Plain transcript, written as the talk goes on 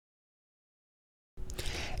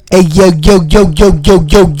Hey yo, you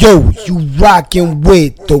rockin'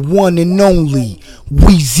 with the one and only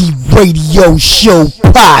Weezy Radio Show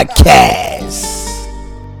Podcast.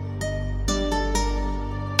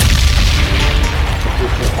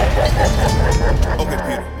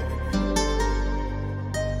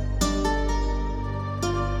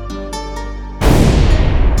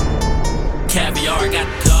 Caviar got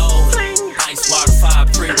the gold, ice water,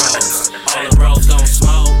 5 pre-rolls. All the bros gon'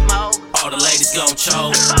 smoke, all the ladies gon'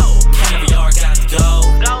 choke. Caviar got the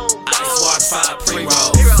gold, ice water, 5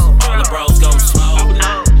 pre-rolls. All the bros gon' smoke,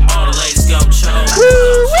 all the ladies gon' choke.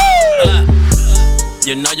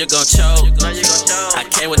 You know you gon' choke. I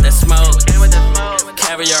came with that smoke.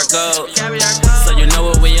 Caviar gold, so you know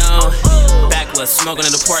what we on. Backwoods, smoking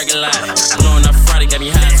in the parking lot. Blowing up Friday, got me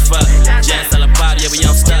high as fuck. Jazz all about, yeah, we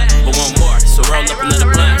on stuck. But one more, so roll up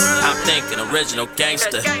another blunt. I'm thinking original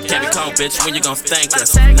gangster. Can't be calm, bitch, when you gon' thank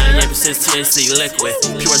us. 98% THC liquid.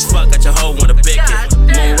 Pure as fuck, got your hoe with a bigot.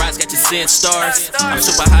 Moonrise got you seeing stars. I'm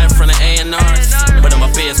super high in front of A&Rs. But on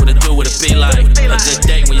my feds, what it do, what it be like. A good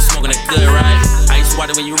day when you smoking a good ride. Ice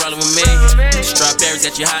water when you rollin' with me. Strawberries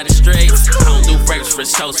got you high in the streets. I don't do breakfast,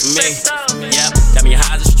 French toast for me. Yep, got me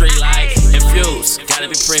high as a street light. Infused, gotta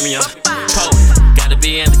be premium. Potent, gotta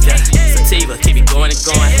be indica. Sativa, keep it going and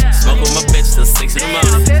going. Smoke with my bitch till 6 in the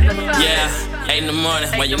morning. Yeah, 8 in the morning,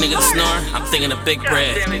 while you niggas snoring, I'm thinking of big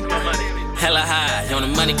bread. Hella high, on the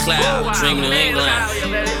money cloud, dreaming New England.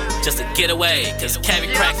 Just to get away, cause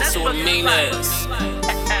cavi crack is who the mean is.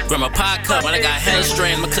 Grab my pot cup, when I got hella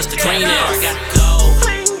strain, my custom green is. I got gold,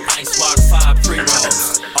 ice water, 5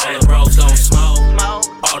 pre-rolls. All the bros gon' smoke,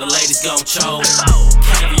 all the ladies gon' choke.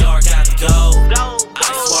 Caviar got the gold,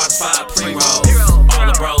 ice water, 5 pre-rolls. All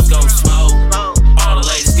the bros gon' smoke, all the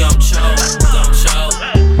ladies gon' choke.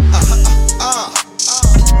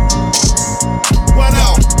 What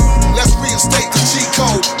up? Let's reinstate the G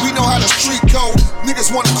code. We know how to street code.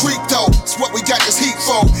 Niggas wanna creep though. It's what we got this heat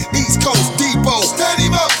for. East Coast Depot. Stand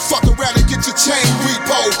him up. Fuck around and get your chain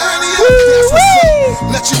repo. Annie up. That's what's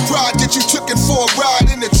up. Let you ride. Get you taken for a ride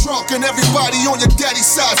in the trunk. And everybody on your daddy's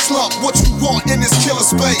side slump. What you want in this killer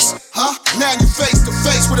space? Huh? Now you face to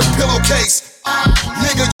face with a pillowcase.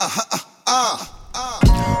 Nigga.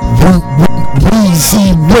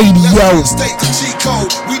 Weezy Radio. State the G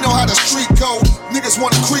code. We know how to street code. Niggas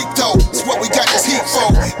wanna creep though. It's what we got this heat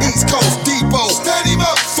for. East Coast Depot. Stand him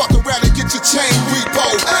up. Fuck around and get your chain repo.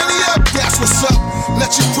 Annie up. That's what's up.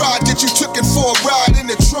 Let you ride. Get you taken for a ride in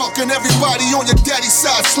the trunk. And everybody on your daddy's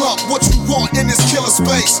side slump. What you want in this killer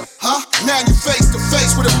space? Huh? Now you face to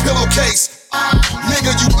face with a pillowcase.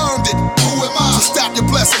 Nigga, you earned it. Who am I? To stop your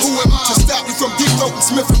blessings. Who am I? To stop you from deep-throating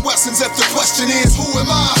Smith & Wessons. If the question is, who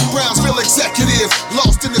am I? Brownsville executive.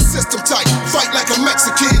 Lost in the system type. Fight like a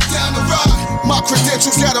Mexican. Down the ride. My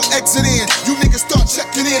credentials got them exiting. You niggas start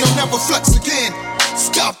checking in. I'll never flex again.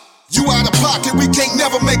 Stop. You out of pocket, we can't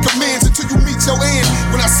never make amends until you meet your end.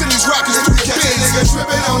 When I send these rockets through your bins, nigga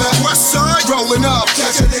tripping on the west side, rolling up.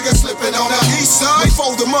 Catch a nigga slipping on the east side, we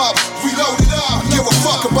fold them up, we load it up. Give a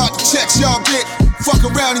fuck about the checks y'all get. Fuck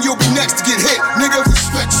around and you'll be next to get hit, nigga.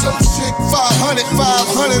 Respect some shit.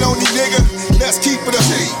 500 on you, nigga. Let's keep it a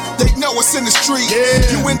G. They know it's in the street.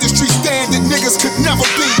 Yeah. You industry standing niggas could never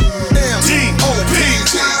be. M.O.P.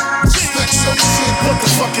 Respect some shit. What the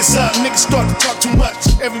fuck is up? Niggas start to talk too much.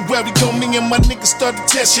 Everywhere we go, me and my niggas start to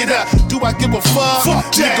test shit up. Do I give a fuck?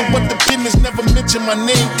 Nigga, what the business? Never mention my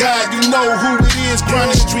name, God. You know who it is.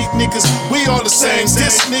 Grinding street niggas, we all the same.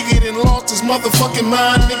 This nigga done lost his motherfucking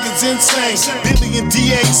mind. Niggas insane. Billy and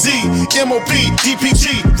D.A.Z. M.O.P.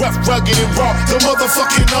 DPG. Rough, rugged, and raw. The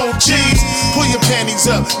motherfucking OGs. Pull your panties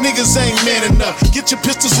up. Niggas ain't man enough. Get your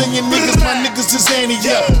pistols in your niggas. My niggas is anti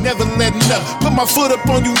up. Never letting up. Put my foot up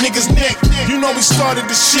on you niggas' neck. You know we started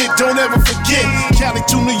this shit. Don't ever forget. Cali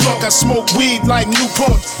to New York, I smoke weed like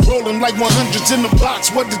Newport. Rollin' like 100s in the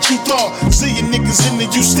box, what did you thought? See you niggas in the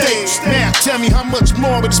U stage. Now tell me how much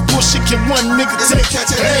more of this bullshit can one nigga take?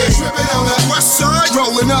 Catch a nigga trippin' on the west side,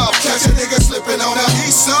 rollin' up. Catch a nigga slippin' on the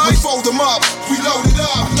east side, we fold them up, we load it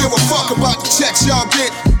up. Give a fuck about the checks y'all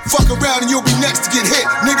get. Fuck around and you'll be next to get hit.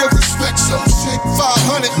 Nigga, respect some shit.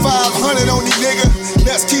 500 on you, nigga.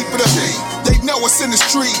 Let's keep it a G. They know it's in the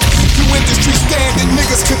street. You industry standing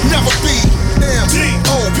niggas could never be.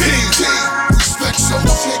 M.O.P. Respect some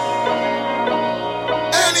shit.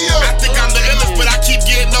 I think I'm the illest, but I keep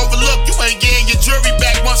getting overlooked. You ain't getting your jury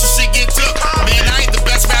back once your shit get took. Man, I ain't the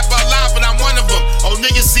best rapper alive, but I'm one of them. Oh,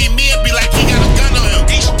 niggas see me and be like, he got a gun on him.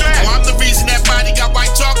 Oh, I'm the reason that body got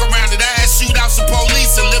white talk around it. I had shootouts and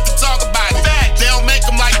police and live to talk about it. They don't make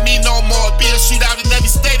them like me no more. Be a shootout in every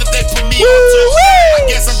state if they put me on too. I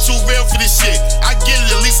guess I'm too real for this shit. I get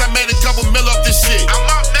it, at least I made a couple mil off this shit. I'm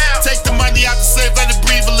up now.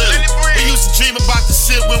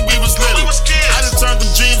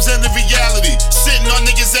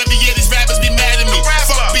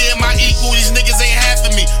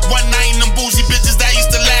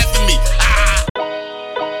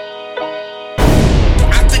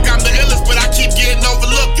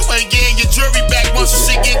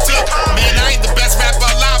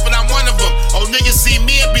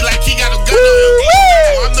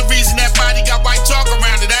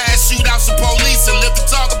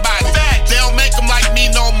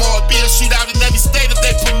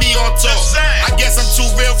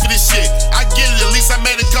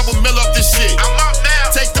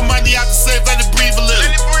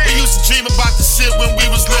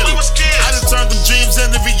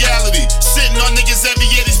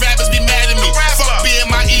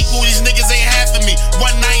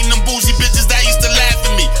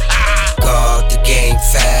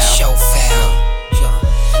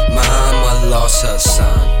 to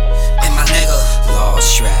son. And my nigga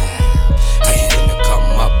lost track. Ain't gonna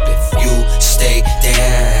come up if you stay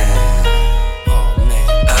down. Oh man,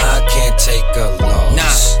 I can't take a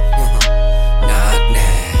loss. Not now.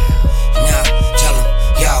 Now tell him,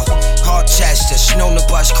 yo, Harchester, known to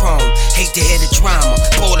bust chrome. Hate to hear the drama,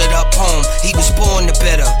 pulled it up home. He was born the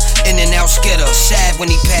bitter, in and out skitter. Sad when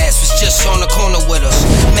he passed, was just on the corner with us.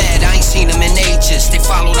 Mad, I ain't seen him in ages. They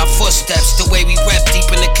followed our footsteps, the way we rep deep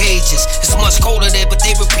in the cages. It's much colder there, but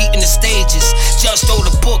they repeating the stages. Just throw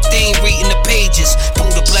the book, they ain't reading the pages.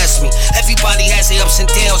 Buddha bless me. Everybody has their ups and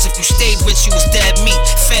downs. If you stayed rich, you was dead meat.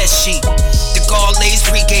 Fast sheet. The guard lays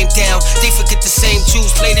pre-game down. They forget the same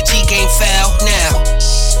Jews play the G-game foul. Now,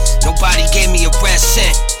 nobody gave me a red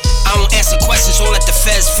cent. I don't answer questions, don't let the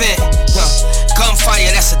feds vent.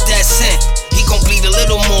 Gunfire, that's a dead scent. He gon' bleed a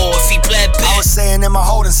little more if he bled bad. I was saying in my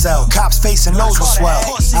holding cell, cops facing nose will swell.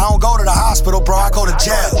 I don't go to the hospital, bro, I go to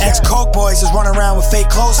jail. Ex-coke boys is running around with fake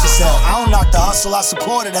clothes for sale. I don't knock the hustle, I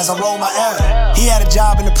support it as I roll my L. He had a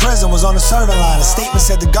job in the prison, was on the serving line. A statement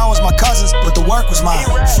said the gun was my cousin's, but the work was mine.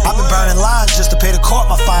 I've been burning lines just to pay the court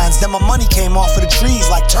my fines. Then my money came off of the trees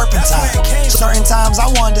like turpentine. Certain times I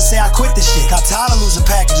wanted to say I quit this shit. Got tired of losing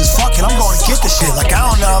packages, fuck it, I'm going to get the shit. Like I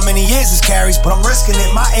don't know how many years this carries, but I'm risking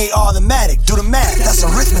it. My AR automatic, do the math, that's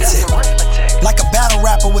arithmetic. Like a battle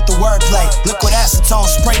rapper with the wordplay. Liquid acetone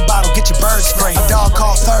spray bottle, get your bird sprayed. My dog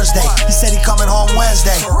called Thursday, he said he coming home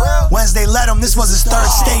Wednesday. Wednesday let him, this was his third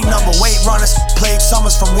state number. Weight runners, played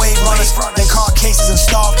summers from wave runners. Then caught cases and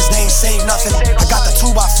starved cause they ain't saved nothing. I got the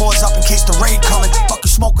 2x4s up in case the raid coming. Fuck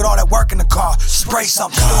you smoke with all that work in the car, spray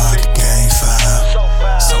something. God, the game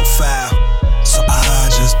foul, so foul. So I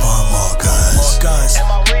just bought more guns. More guns.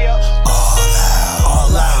 All out,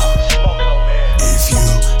 all out. If you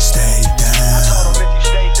stay down,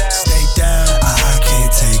 stay down. I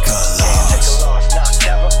can't take a loss.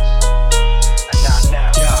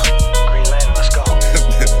 Yeah. Greenland, let's go.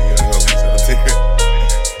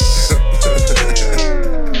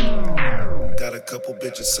 Got a couple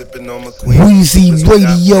bitches sipping on my queen. Weezy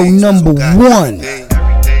Radio #1.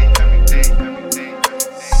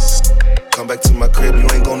 Come back to my crib, you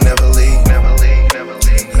ain't gon' never leave.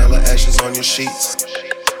 And hella ashes on your sheets.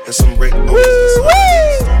 And some brick on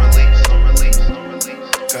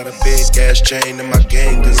got a big ass chain and my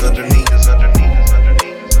gang is underneath.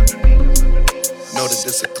 Know that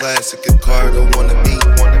this a classic, a car don't wanna be.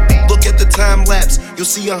 Look at the time lapse, you'll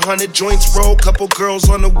see 100 joints roll. Couple girls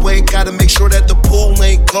on the way, gotta make sure that the pool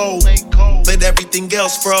ain't cold. Let everything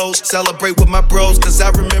else froze. Celebrate with my bros, cause I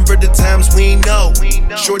remember the times we know.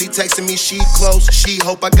 Shorty texting me, she close. She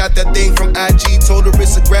hope I got that thing from IG. Told her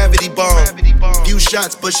it's a gravity bomb. Few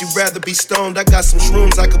shots, but she'd rather be stoned. I got some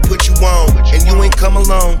shrooms I could put you on. And you ain't come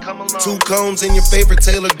alone. 2 cones in your favorite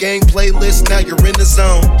Taylor gang playlist. Now you're in the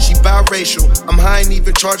zone. She biracial, I'm high and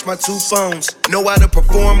even charge my 2 phones. Know how to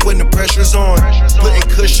perform when the pressure's on. Putting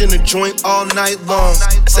cushion a joint all night long.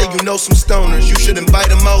 Say you know some stoners, you should invite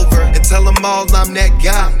them over and tell them all I'm that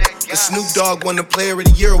guy. The Snoop Dogg won the Player of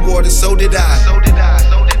the Year award, and so did I.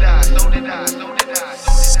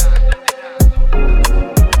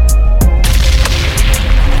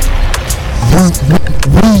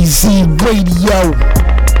 Weezy Radio.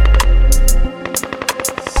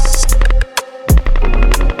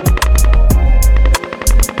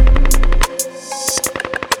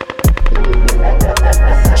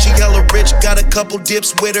 Got a couple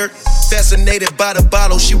dips with her. Fascinated by the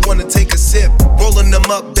bottle, she wanna take a sip. Rolling them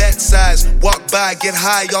up that size. Walk by, get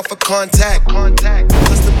high off of contact.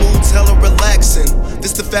 Cause the mood's hella relaxing.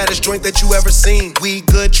 This the fattest joint that you ever seen. We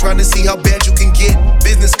good, trying to see how bad you can get.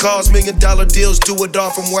 Business calls, $1 million deals, do it all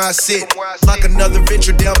from where I sit. Lock another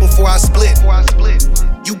venture down before I split.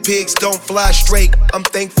 You pigs don't fly straight. I'm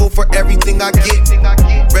thankful for everything I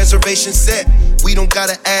get. Reservation set, we don't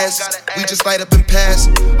gotta ask. We just light up and pass.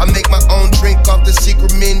 I make my own drink off the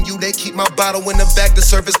secret menu. They keep my bottle in the back. The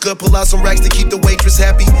service good, pull out some racks to keep the waitress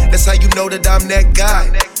happy. That's how you know that I'm that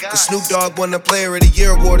guy. Cause Snoop Dogg won the Player of the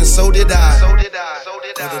Year award, and so did I.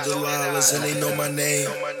 Go to the Lawless and they know my name.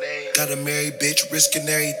 Got a married bitch risking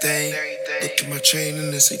everything. Look at my chain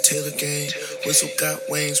and they say Taylor gang. Whistle got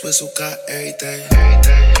wings, whistle got everything.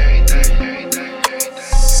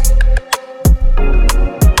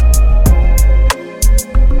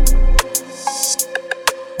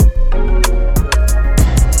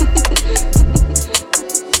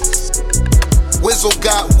 Whistle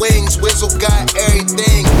got wings, whistle got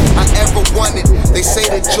everything I ever wanted. They say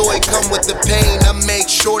the joy come with the pain. I make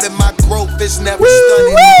sure that my growth is never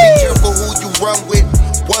stunning. Be careful who you run with.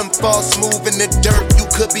 One false move in the dirt, you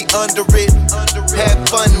could be under it. Had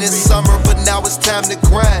fun this summer, but now it's time to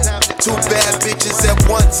grind. Two bad bitches at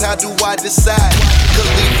once, how do I decide?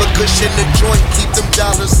 Khalifa cushion the joint, keep them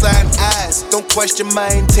 $sign eyes. Don't question my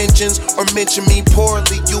intentions or mention me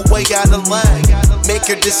poorly, you way out of line. Make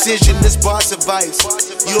your decision, this boss advice.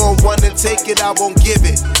 You don't wanna take it, I won't give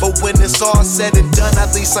it. But when it's all said and done,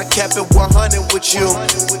 at least I kept it 100 with you.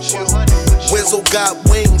 Wizzle got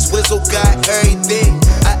wings, Wizzle got everything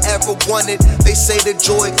I ever wanted. They say the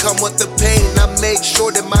joy come with the pain. I make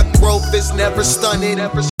sure that my growth is never stunted.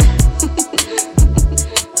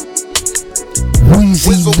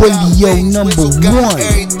 Weezy Radio #1.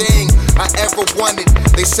 Everything I ever wanted.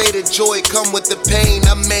 They say the joy come with the pain.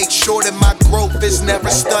 I make sure that my growth is never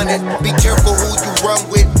stunted. Be careful who you run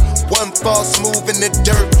with. One false move in the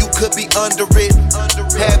dirt, you could be under it.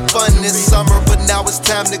 Had fun this summer, but now it's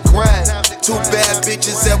time to grind. Two bad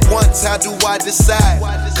bitches at once, how do I decide?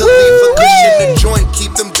 Khalifa cushion the joint,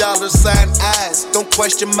 keep them $sign eyes. Don't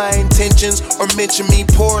question my intentions or mention me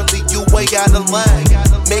poorly, you way out of line.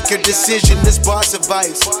 Make your decision, this boss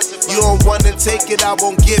advice. You don't wanna take it, I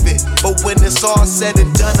won't give it. But when it's all said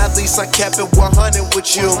and done, at least I kept it 100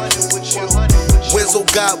 with you. Wizzle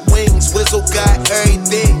got wings, Wizzle got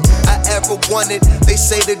everything I ever wanted. They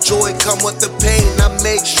say the joy come with the pain. I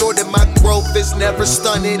make sure that my growth is never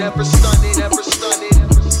stunted.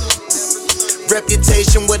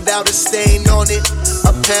 Reputation without a stain on it.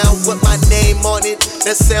 A pound with my name on it.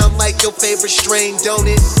 That sound like your favorite strain, don't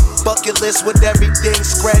it? Bucket list with everything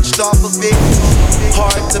scratched off of it.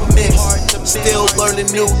 Hard to mix. Still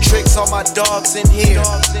learning new tricks. All my dogs in here.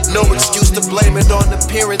 No excuse to blame it on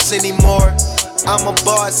appearance anymore. I'm a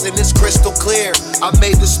boss and it's crystal clear. I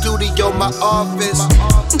made the studio my office,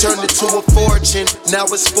 turned it to a fortune. Now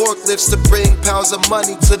it's forklifts to bring pounds of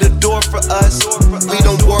money to the door for us. We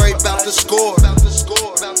don't worry about the score,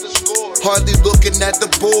 hardly looking at the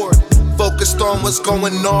board. Focused on what's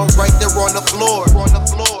going on right there on the floor.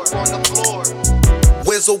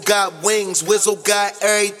 Wizzle got wings, Wizzle got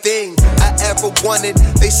everything I ever wanted.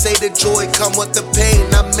 They say the joy come with the pain.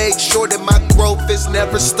 I make sure that my growth is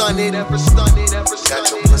never stunted. Got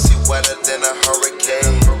your pussy wetter than a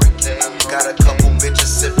hurricane. Got a couple bitches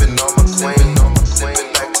sipping on my queen.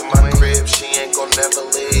 Sipping back to my crib, she ain't gon' never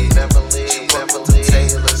leave. She work with the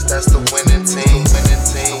Taylors, that's the winning team. And the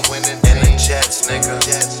Jets, nigga.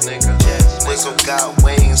 Wizzle got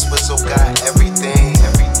wings, Wizzle got everything.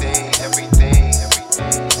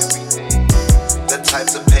 The type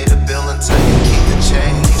to pay the bill until you keep the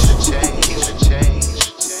change.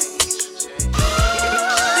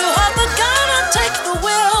 You have the gun, I'll take the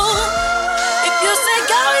will. If you say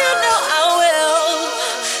go, you know I will.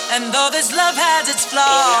 And though this love has its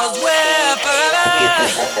flaws, we're forever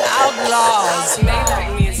outlaws.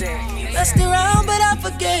 Messed around, but I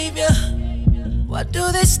forgave you. Why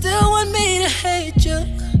do they still want me to hate you?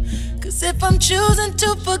 Cause if I'm choosing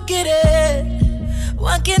to forget it,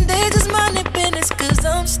 why can't they just mind their business? Cause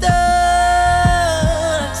I'm stuck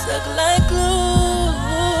like glue.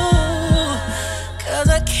 Cause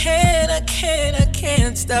I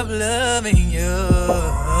can't stop loving you.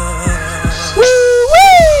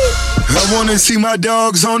 I wanna see my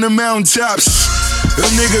dogs on the mountaintops.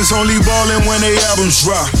 Them niggas only ballin' when they albums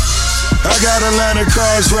drop. I got a line of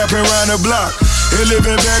cars rapping around the block. And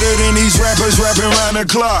living better than these rappers rapping around the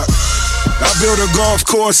clock. I built a golf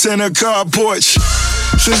course and a car porch.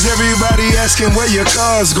 Since everybody asking where your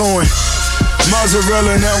car's going,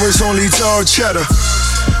 mozzarella now it's only tall cheddar.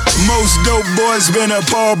 Most dope boys been a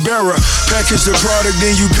pallbearer. Package the product,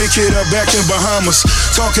 then you pick it up back in Bahamas.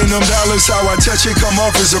 Talking them dollars, how I touch it, come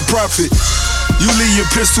off as a profit. You leave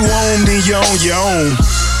your pistol on, then you own your own.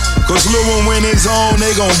 Cause Lil' one when it's on,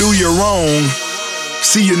 they gon' do you wrong.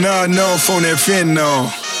 See you nodding off on that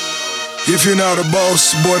fentanyl. If you're not a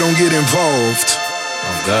boss, boy, don't get involved.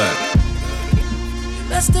 Oh God.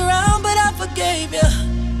 Messed around, but I forgave you.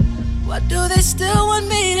 Why do they still want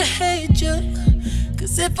me to hate you?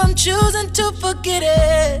 Cause if I'm choosing to forget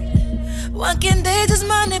it, why can't they just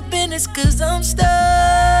mind their business? Cause I'm stuck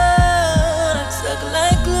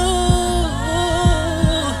like glue.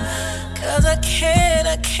 Cause I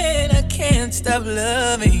can't stop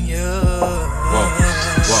loving you. Whoa.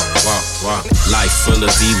 Life full of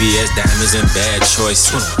VVS diamonds and bad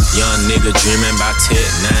choices. Young nigga dreaming about Tech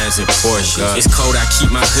 9s and Porsche. It's cold, I keep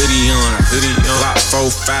my hoodie on. Block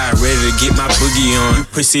 4-5, ready to get my boogie on. You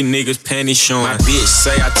pussy niggas panties showing. My bitch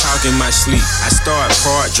say I talk in my sleep. I start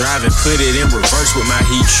park driving, put it in reverse with my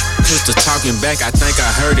heat. Pistol talking back, I think I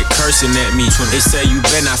heard it cursing at me. They say you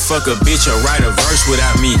better not fuck a bitch or write a verse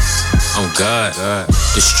without me. Oh God,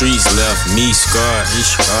 the streets left me scarred.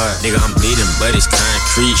 Nigga, I'm bleeding, but it's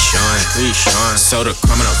concrete showing. Soda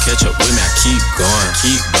coming up, catch up with me, I keep going.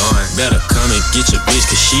 Better come and get your bitch,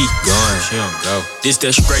 cause she gone. She don't go. This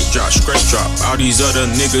that straight drop. All these other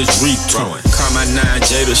niggas rethrowing. Call my 9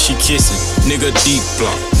 Jada, she kissing. Nigga deep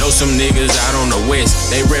block. Know some niggas out on the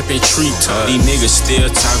west, they reppin' treetop. These niggas still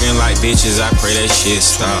talking like bitches, I pray that shit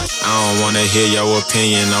stop. I don't wanna hear your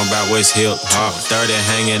opinion on about what's hip hop. 30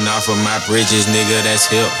 hanging off of my bridges, nigga, that's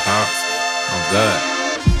hip hop. Oh God.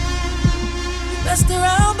 Messed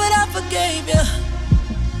around, but I forgave you.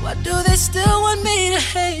 Why do they still want me to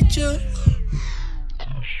hate you?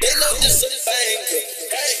 They know this a thing.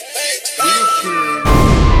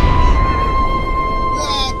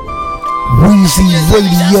 Weezy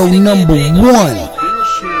Radio #1.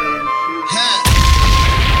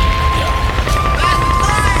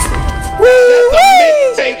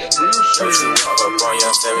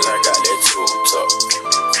 I got that tube up.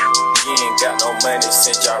 You ain't got no money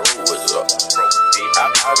since y'all rule was up.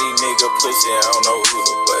 All these niggas pussy, I don't know who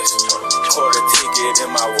the bust. Quarter ticket in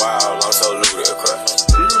my wild, I'm so ludicrous.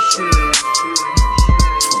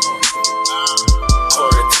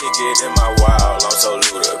 Quarter ticket in my wild, I'm so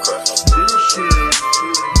ludicrous.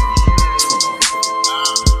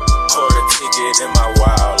 Quarter ticket in my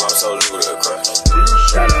wild, I'm so ludicrous.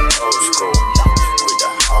 Got an old school with the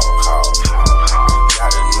hog.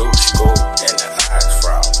 Got a new school and the eyes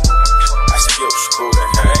fraud. I skip school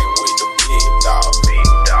and hang with the big dog. Be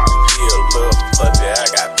a little puppy, I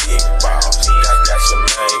got big balls. I got some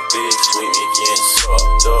main bitch with me getting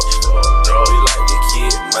sucked up. We like to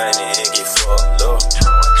get money and get fucked up.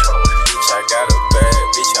 Bitch, I got a bad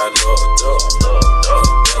bitch, I looked up.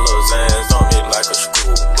 Yellow Zans on me like a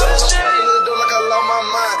school bus. Like I lost my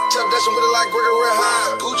mind. Tap dancing with it like Gregory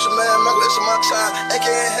Hine. Gucci man, Michael, it's my time.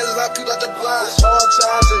 AKA heads like people like the blind. Hard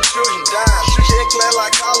times and children dying. Shoot your clan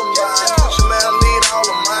like Columbine. Gucci man, I need all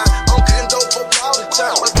of mine. I'm getting dope for all the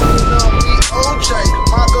time. I'm turning on me, OJ.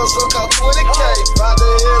 My girls look out 20K. About to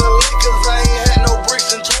hit a lick, cause I ain't had no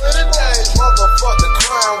bricks in 20 days. Motherfucker,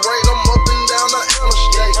 crime rate. I'm up and down the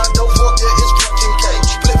interstate. I don't fuck it, it's 14K.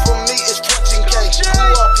 Split for me, it's 14K. Who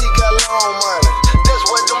up, he got long money. That's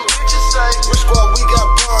what them bitches say. Which squad we got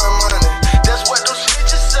blind money? That's what them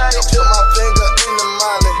snitches say. Put my finger in the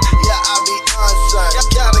money. Yeah, I be on sign.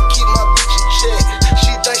 Gotta keep my bitch in check.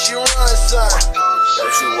 She think she run sign.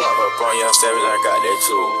 Don't you walk up on your savage, I got that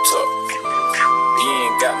tube up. You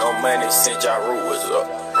ain't got no money since y'all root was up.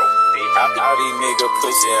 All these niggas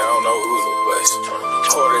pussy, I don't know who the bust.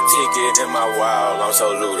 Quarter ticket in my wild, I'm so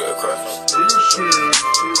ludicrous.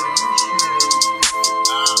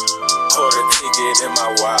 Quarter ticket in my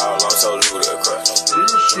wild, I'm so ludicrous.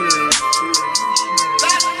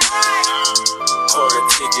 Quarter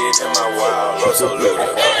ticket in my wild, I'm so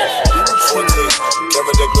ludicrous. 14,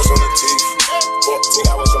 Kevin Douglas on the teeth.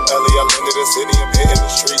 14 hours from LA, I landed in the city, I'm hitting the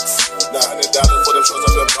streets. $900 for them shows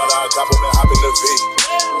up in butter, I drop them and hop in the V.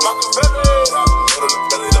 Machiavelli, load on the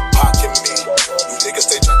belly, the pocket me. You niggas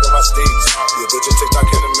stay tracking my steeds, your bitch and TikTok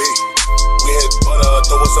into me. We hit butter,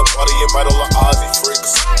 throw us a party, invite all the Aussie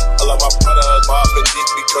freaks. I love my product, mobbing deep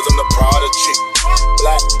because I'm the prodigy.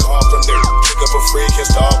 Black car from there, pick up a free, can't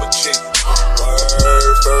starve a cheap.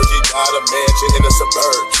 Word, Fergie got a mansion in the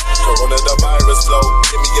suburbs. Corona the virus flow,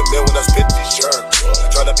 give me a meal when I spit these shirts.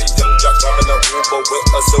 Tryna be young jock, driving a Uber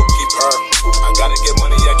with a silky perm. I gotta get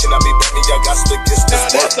money, I cannot be bunny, I got to get this work.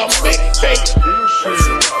 That's a big thing. First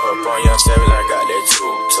you walk up on your savage, I got that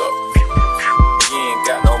tube up. You ain't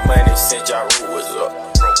got no money since y'all root was up.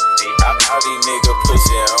 All these niggas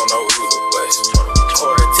pussy, I don't know who the bust.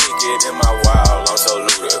 Quarter ticket in my wild, I'm so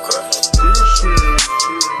ludicrous.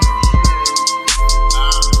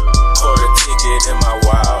 Quarter ticket in my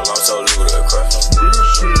wild, I'm so ludicrous.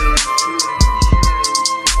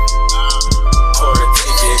 Quarter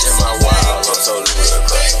ticket in my wild, I'm so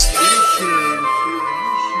ludicrous.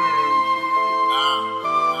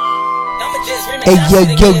 Hey yo,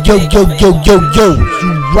 you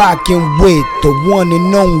rockin' with the one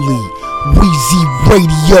and only Weezy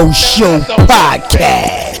Radio Show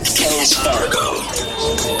Podcast. Wells Fargo.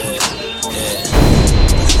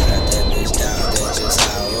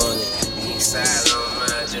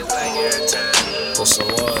 Put some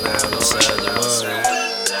water outside the money.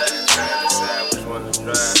 Try to decide which one to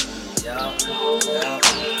drive.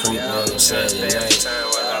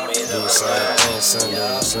 Sunday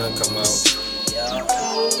when the sun come out.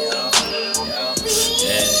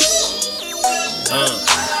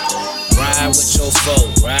 Ride with your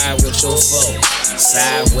foe, ride with your foe.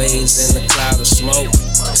 Sideways in the cloud of smoke.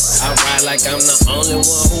 I ride like I'm the only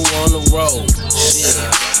one who on the road. Shit,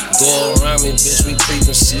 go around me, bitch, we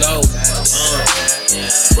creepin' slow.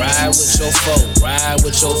 Ride with your foe, ride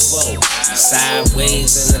with your foe.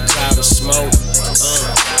 Sideways in the cloud of smoke.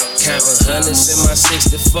 Counting hundreds in my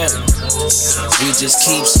 64. We just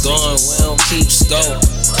keep going, we don't keep scope.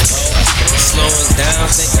 Slowing down,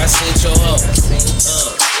 think I sent your hoe.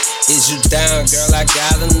 Is you down, girl? I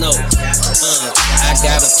gotta know. I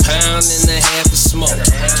got a pound and a half of smoke.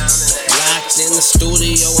 Locked in the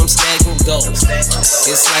studio, I'm stacking gold.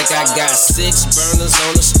 It's like I got 6 burners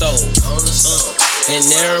on the stove. And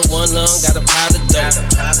every one of them got a pot of dope.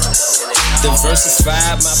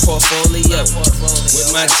 Diversify my portfolio with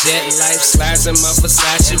my jet life slides and my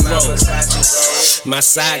Versace rolls. My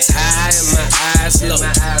socks high and my eyes low.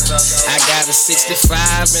 I got a 65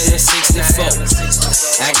 and a 64.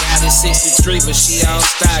 I got a 63, but she all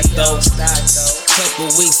stock though. Couple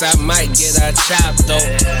weeks I might get her chopped though.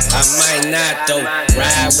 I might not though.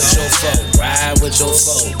 Ride with your foe, ride with your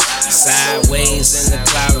foe. Sideways in the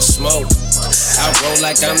cloud of smoke. I roll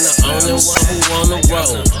like I'm the only one who on the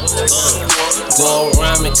road. Go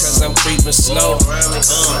around me cause I'm creeping slow.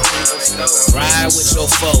 Ride with your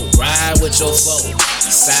foe, ride with your foe.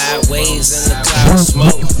 Sideways in the cloud of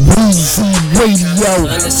smoke. Weezy Radio.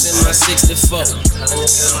 Hundreds in my 64.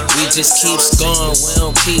 We just keep going, we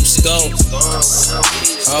don't keep scope.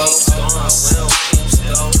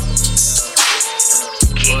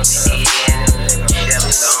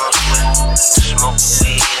 Smoke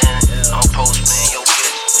weed and on postman your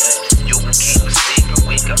bitch. You can keep a secret,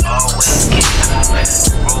 we can always get it.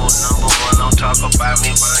 Rule number 1, don't talk about me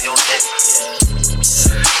around your neck.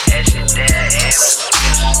 As your dad had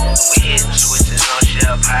suspicious. We hitting switches on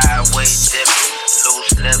shelf, highway dipping.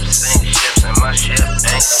 Loose lips, sink ships, and my ship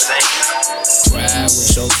ain't sinking. Ride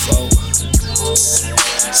with your foe.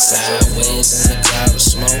 Sideways in the cloud of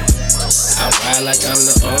smoke. I ride like I'm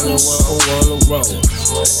the only one who on the road.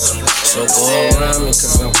 So go around me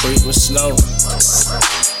cause I'm creeping slow.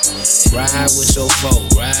 Ride with your foe,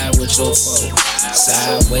 ride with your foe.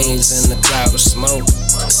 Sideways in the cloud of smoke.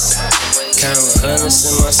 Counting hundreds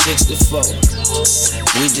in my 64.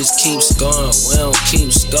 We just keep going, we don't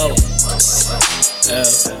keep scope.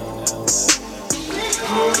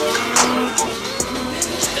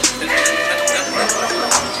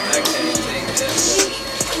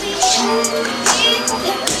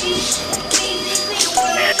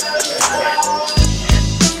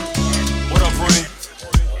 What up, Ronnie?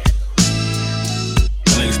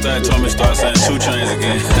 Niggas told me to start saying 2 Chainz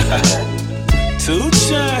again. 2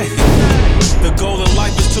 Chainz. The goal in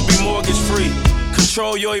life is to be mortgage free.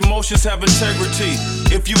 Control your emotions, have integrity.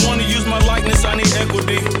 If you wanna use my likeness, I need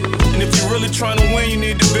equity. And if you're really trying to win, you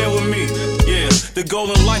need to bear with me. Yeah, the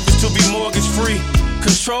goal in life is to be mortgage free.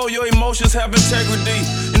 Control your emotions, have integrity.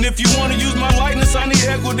 And if you wanna use my likeness, I need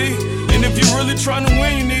equity. And if you're really trying to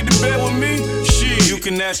win, you need to bear with me. Shit, you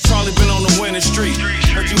can ask Charlie, been on the winning street.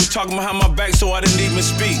 Heard you was talking behind my back, so I didn't even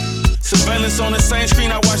speak. Surveillance on the same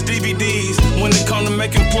screen, I watch DVDs. When it come to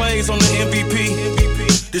making plays on the MVP.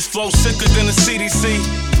 This flow sicker than the CDC.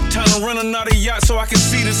 Time to rent another yacht so I can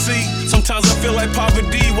see the sea. Sometimes I feel like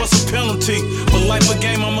poverty was a penalty. But life a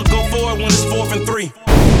game, I'ma go for it when it's 4th and 3.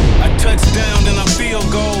 I touch down, then I feel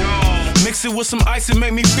gold. Mix it with some ice and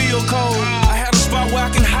make me feel cold. I had a spot where I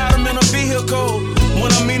can hide them in a vehicle.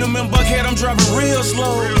 When I meet them in Buckhead, I'm driving real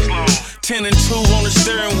slow. 10 and 2 on the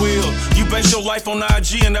steering wheel. You base your life on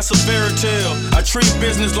IG and that's a fairy tale. I treat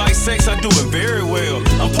business like sex, I do it very well.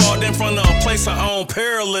 I'm parked in front of a place I own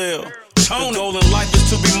parallel. The goal in life is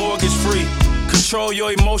to be mortgage free. Control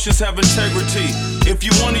your emotions, have integrity. If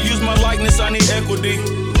you wanna use my likeness, I need equity.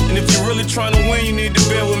 And if you're really trying to win, you need to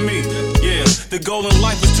bear with me. Yeah, the goal in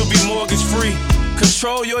life is to be mortgage free.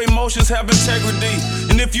 Control your emotions, have integrity.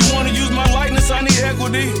 And if you wanna use my likeness, I need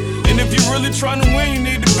equity. And if you're really trying to win, you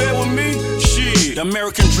need to bear with me. Shit, the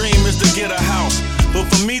American dream is to get a house. But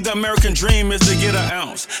for me, the American dream is to get an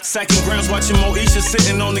ounce. Sacking grams, watching Moesha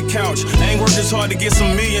sitting on the couch. I ain't worked as hard to get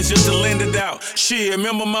some millions just to lend it out. Shit,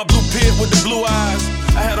 remember my blue pit with the blue eyes?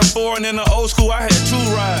 I had a foreign in the old school, I had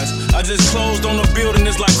 2 rides. I just closed on the building,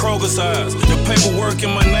 it's like Kroger size. The paperwork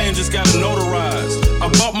in my name just got notarized. I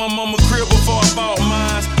bought my mama crib before I bought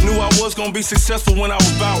mine. Knew I was gonna be successful when I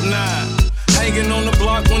was about 9. Hanging on the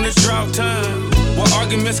block when it's drought time. Where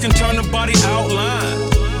arguments can turn the body outline.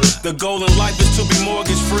 The goal in life is to be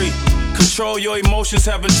mortgage free. Control your emotions,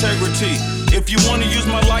 have integrity. If you wanna use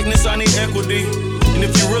my likeness, I need equity. And And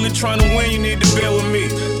if you're really trying to win, you need to bear with me.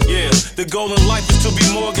 Yeah, the goal in life is to be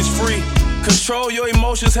mortgage free. Control your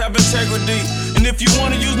emotions, have integrity. And if you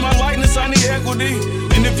wanna use my likeness, I need equity.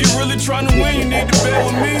 And if you're really trying to win, you need to bear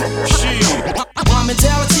with me. Shit. My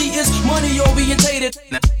mentality is money orientated.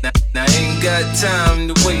 Now I ain't got time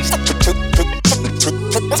to waste. 2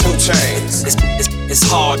 Chainz. It's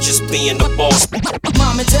hard just being the boss.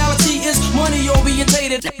 My mentality is money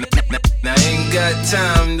orientated. Now I ain't got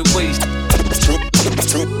time to waste. 2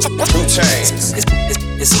 Chainz.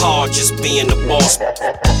 It's hard just being the boss.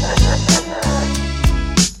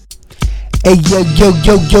 Hey yo yo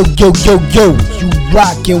yo yo yo yo yo, you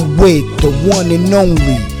rockin' with the one and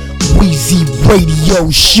only Weezy Radio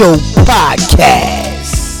Show Podcast.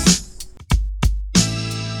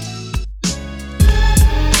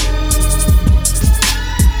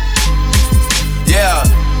 Yeah.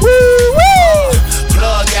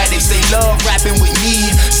 Plug addicts, they love rapping with me.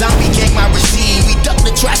 Zombie gang my regime. We duck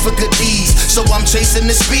the traffic of these. So I'm chasing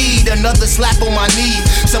the speed. Another slap on my knee.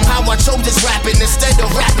 Somehow I chose this rapping instead of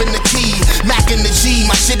rapping the key. Mac and the G,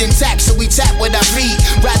 my shit intact, so we tap with our feet.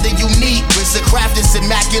 Rather unique, Rinse the craft, this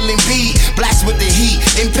immaculate beat. Blast with the heat,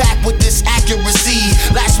 impact with this accuracy.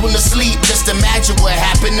 Last one to sleep, just imagine what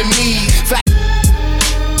happened to me.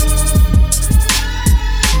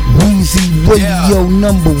 Weezy Radio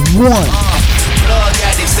number 1. Plug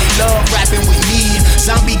addicts, they love rapping with me.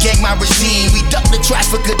 Zombie gang my regime. We duck the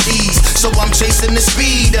traffic of these. So I'm chasing the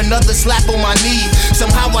speed. Another slap on my knee.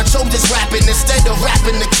 Somehow I chose this rapping instead of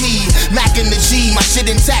rapping the key. Mac and the G, my shit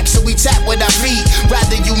intact, so we tap with our feet.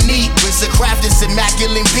 Rather unique, Rinse the craft, this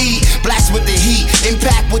immaculate beat. Blast with the heat,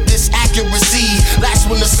 impact with this accuracy. Last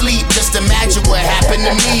one to sleep, just imagine what happened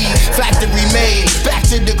to me. Factory made, back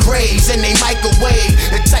to the graves, and they microwave.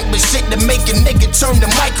 The type of shit to make a nigga turn the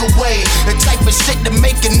microwave. The type of shit to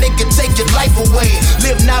make a nigga take your life away.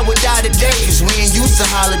 Live now without a days. We ain't used to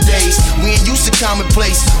holidays. We ain't used to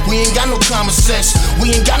commonplace. We ain't got no common sense.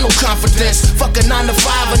 We ain't got no confidence. Fuck a 9 to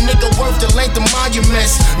 5, a nigga worth the length of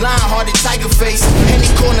monuments. Lion-hearted tiger face. Any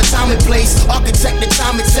corner, time and place. Architect the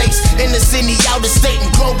time it takes. In the city, out of state, and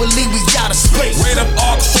globally we out of space. Wait up,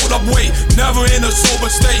 arc, hold up, wait. Never in a sober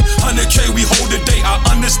state. 100K, we hold the date. I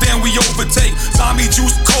understand we overtake. Zombie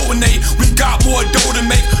juice, coordinate. We got more dough to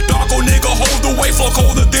make. Darko nigga, hold the way. Flow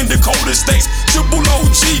colder than Dakota States. Triple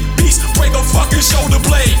OG beast, break a fucking shoulder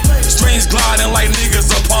blade. Strings gliding like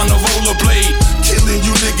niggas upon a rollerblade. Killing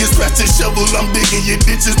you niggas, patch and shovel, I'm digging your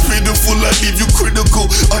ditches. Pitiful, I leave you critical.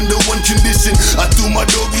 Under one condition, I threw my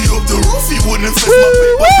doggy off the roof, he wouldn't fix my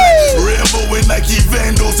paper bag. Rambo and Nike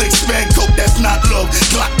Vandals, expand coke, that's not love.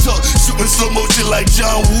 Glock tuck, shooting slow motion like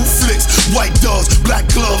John Woo flicks. White dogs, black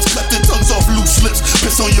gloves, cut the tongues off loose lips.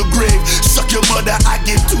 Piss on your grave, suck your mother, I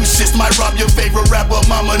give 2 shits. Might rob your favorite rapper,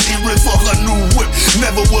 mama need rent for her new whip.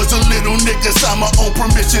 Never was a little nigga, sign my own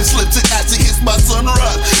permission slip to acid hits my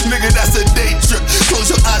sunrise. Nigga, that's a day trip. Close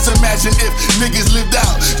your eyes, imagine if niggas lived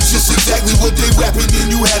out just exactly what they rapping, and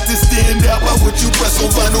you had to stand out by what you press on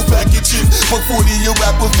vinyl packaging. But 40 your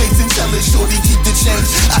rapper face and tell it, shorty, keep the change.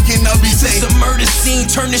 I cannot be safe. It's a murder scene,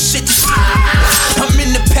 turn this shit to I'm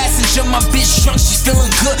in the passenger, my bitch drunk, she's feeling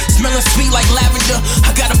good, smelling sweet like lavender.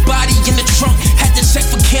 I got a body in the trunk, had to check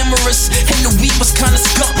for cameras, and the weed was kinda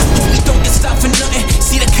skunk. But we don't get stopped for nothing.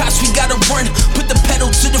 See the cops, we gotta run. Put the pedal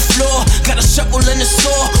to the floor, got a shovel and a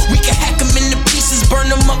saw. We can hack them into pieces, burn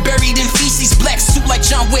them up, buried in feces. Black suit like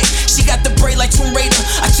John Wick, she got the braid like Tomb Raider.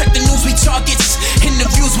 I check the news, we targets,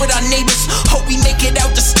 interviews with our neighbors. Hope we make it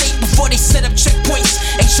out the state before they set up checkpoints.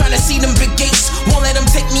 Ain't tryna see them big gates, won't let them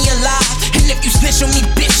take me alive. And if you snitch on me,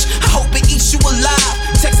 bitch, I hope it eats you alive.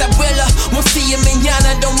 Text Abuela, won't see you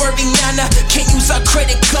mañana, don't worry, nana. Can't use our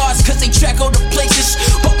credit cards, cause they track all the places.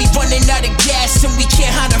 But we running out of gas and we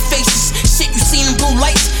can't hide our faces. Shit, you seen them blue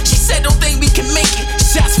lights, she said don't think we can make it.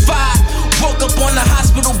 Shots fired, woke up on the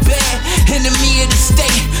hospital bed. Enemy of the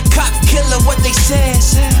state, cop killer, what they said.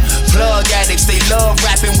 Plug addicts, they love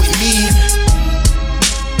rapping with me.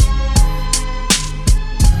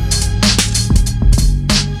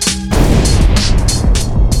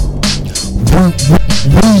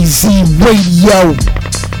 Weezy Radio.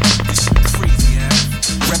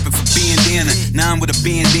 Nine with a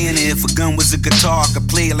bandana. If a gun was a guitar, I could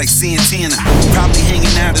play it like Santana. Probably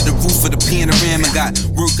hanging out of the roof of the panorama. Got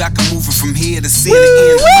work, I can move it from here to Santa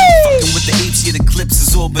Ana. Fucking with the apes, yeah, the clips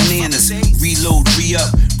is all bananas. Reload, re-up.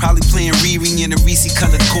 Probably playing Riri in a Reese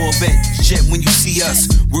colored Corvette. Jet when you see us.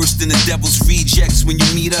 Worse than the devil's rejects when you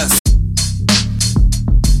meet us.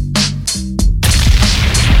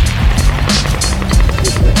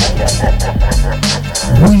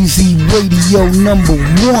 Weezy Radio number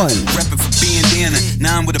 1. Rapping for bandana. bandana.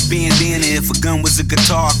 Now I'm with a bandana. If a gun was a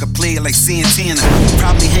guitar, I could play it like Santana.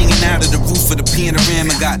 Probably hanging out of the roof of the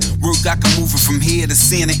panorama. Got work, I can move it from here to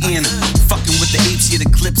Santa Ana. Fucking with the apes, yeah, the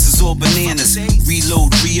clips is all bananas.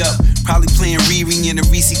 Reload, re-up. Probably playing Riri in a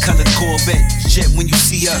Reese colored Corvette. Jet when you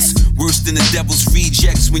see us. Worse than the devil's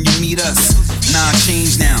rejects when you meet us. Nah, I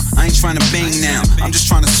changed now. I ain't trying to bang now. I'm just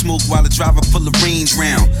trying to smoke while the driver pull the range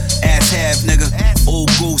round. Ass have, nigga. Old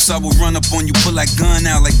ghost, I will run up on you, pull that gun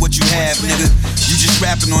out like what you have, nigga. You just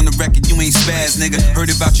rapping on the record, you ain't spaz, nigga. Heard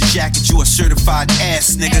about your jacket, you a certified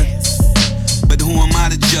ass, nigga. But who am I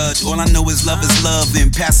to judge? All I know is love,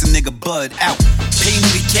 and pass a nigga bud out. Pay me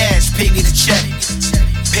the cash, pay me the check.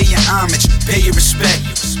 Pay your homage, pay your respect.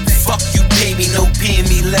 Fuck you, pay me, no paying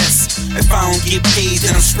me less. If I don't get paid,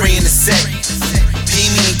 then I'm spraying the set. Pay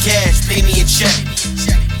me in cash, pay me a check.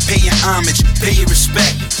 Pay your homage, pay your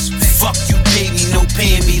respect. Fuck you, pay me, no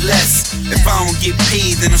paying me less. If I don't get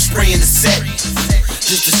paid, then I'm spraying the set.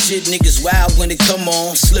 Just the shit niggas wild when it come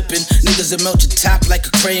on. Slipping, niggas that melt your top like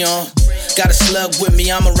a crayon. Got a slug with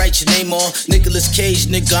me, I'ma write your name on. Nicolas Cage,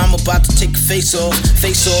 nigga, I'm about to take a face off.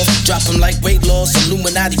 Face off, drop him like weight loss.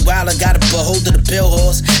 Illuminati wild, I got a behold of the pale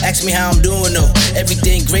horse. Ask me how I'm doing though,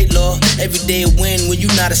 everything great, Lord. Every day a win when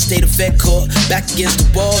you not a state of vet court. Back against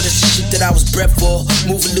the wall, that's the shit that I was bred for.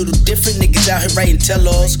 Move a little different, niggas out here writing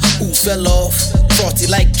tell-alls. Who fell off?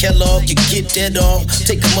 Frosty like Kellogg, you get dead on.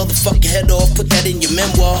 Take a motherfucking head off, put that in your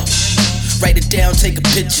memoir. Write it down, take a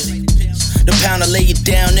picture. The pound, I lay you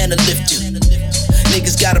down and I lift you.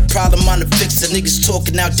 Niggas got a problem on the fix. The niggas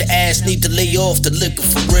talking out the ass, need to lay off the liquor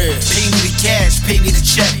for real. Pay me the cash, pay me the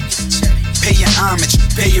check. Pay your homage,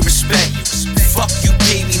 pay your respect. Fuck you,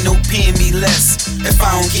 pay me, no paying me less. If I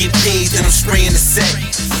don't get paid, then I'm spraying the set.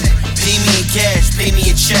 Pay me in cash, pay me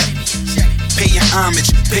a check. Pay your homage,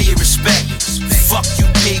 pay your respect. Fuck you,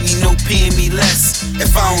 pay me, no paying me less.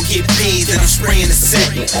 If I don't get paid, then I'm spraying the set.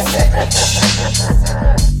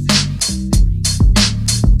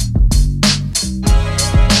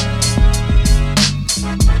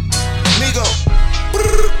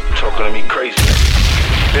 Talking to me crazy,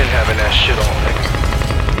 nigga. Been having that shit on,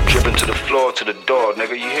 nigga. Dripping to the floor, to the door,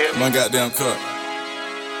 nigga, you hear? My goddamn cut.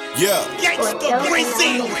 Yeah.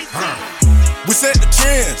 We set the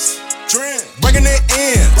trends. Bringing it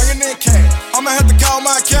in. Cash. I'ma have to call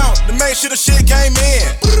my account to make sure the shit came in.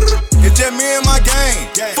 It's just me and my gang.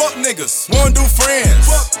 Fuck niggas, wanna do friends.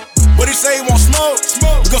 What he say, he want smoke?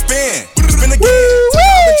 We gon' spin again.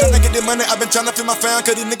 I've been tryna get the money, I've been tryna feel my fan,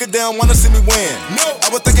 cause these niggas down wanna see me win. I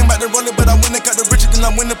was thinking about the rolling, but I went and cut the riches, then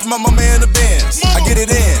I went and put my mama in the Benz. I get it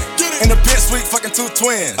in the pit suite, fucking two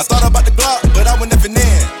twins. I thought about the Glock, but I went nothing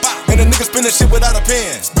in. And the niggas spinning shit without a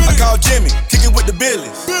pen. I called Jimmy, kicking with the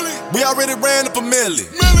Billies. We already ran up a milli.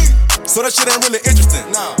 So that shit ain't really interesting.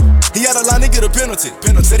 He had a line to get a penalty.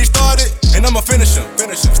 Said he started, and I'ma finish him.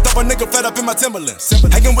 Stop a nigga flat up in my Timberlands.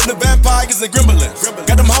 Hanging with the vampires and gremlins.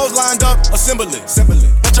 Got them hoes lined up, assembly.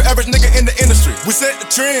 Not your average nigga in the industry. We set the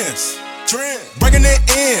trends. Bringing it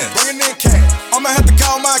in. Cash. I'ma have to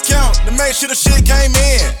call my account to make sure the shit came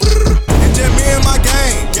in. And just me and my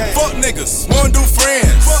gang. Fuck niggas, wanna do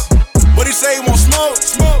friends. What he say, he want smoke?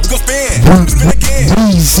 We gon' spin again.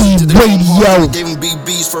 Weezy Radio. Gave him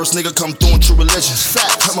BBs, first nigga come through in True Religion.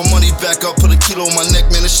 Cut my money back up, put a kilo on my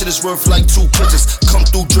neck, man. This shit is worth like 2 pitches. Come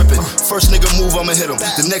through dripping. First nigga move, I'ma hit him.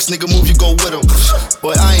 The next nigga move, you go with him.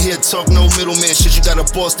 Boy, I ain't here to talk no middleman shit. You got a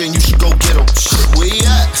boss, then you should go get him. Where he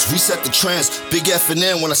at? We set the trends. Big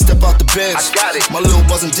F&N when I step out the bench. I got it. My little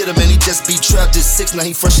wasn't did him and he just be trapped at 6. Now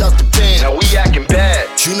he fresh out the pen. Now we acting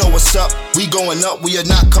bad. You know what's up? We going up, we are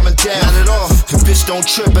not coming down. Not at all. And bitch don't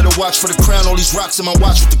trip, better watch for the crown. All these rocks in my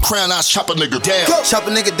watch with the crown, I chop a nigga down. Chop a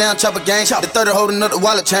nigga down, chop a gang. The 30 holding up the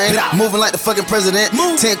wallet chain. Moving like the fucking president.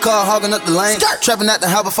 10 car hogging up the lane. Trapping out the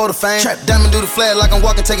house before the fame. Diamond do the flag like I'm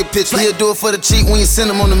walking, taking pictures. He'll do it for the cheap when you send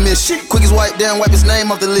him on the mission. Quick as wipe down, wipe his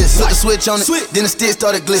name off the list. Put the switch on it, then the stick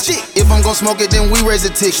started glitching. If I'm gon' smoke it, then we raise a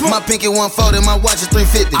tick. My pinky 140, my watch is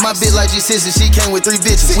 350. My bitch like G6 and she came with 3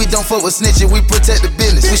 bitches. We don't fuck with snitching, we protect the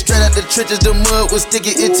business. We straight out the trenches, the mud was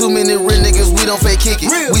sticky. It 2 minute real niggas, we don't fake kick it.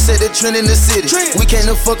 We set the trend in the city. We came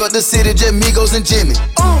to fuck up the city, just Migos and Jimmy.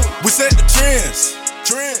 We set the trends.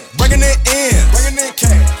 Bringing it in.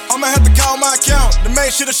 Cash. I'ma have to call my account to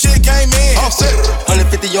make sure the shit came in.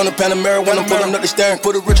 150 on the Panamera when I'm pulling up the staring.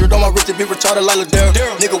 Put a Richard on my wrist to be retarded like Ladera.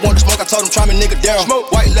 Nigga want to smoke, I told him try me nigga down.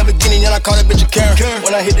 White Lamborghini and I call that bitch a Karen.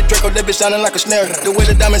 When I hit the Draco, that bitch sounding like a snare. The way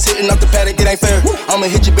the diamonds hitting off the paddock, it ain't fair.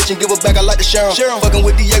 I'ma hit your bitch and give her back, I like the Sharon. Fucking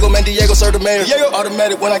with Diego, man, Diego serve the mayor.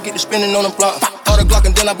 Automatic when I get to spinning on them block. Bought a Glock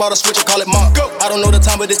and then I bought a switch and call it Mark. I don't know the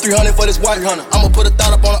time, but it's 300 for this white. I'ma put a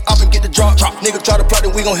thought up on the op and get the drop. Nigga try to plot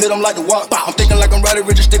it, we gon' hit him like the walk. I'm thinking like I'm riding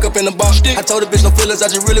Richard Stick stick up in the box. I told the bitch no feelings, I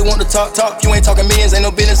just really want to talk. You ain't talking millions, ain't no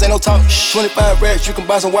business, ain't no talk. 25 racks, you can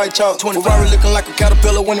buy some white chalk. Ferrari looking like a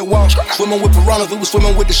caterpillar when it walks. Swimming with piranhas, we was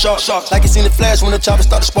swimming with the sharks. Like you seen the flash when the chopper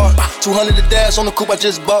start to spark. 200 the dash on the coupe I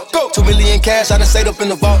just bought. 2 million cash, I done saved up in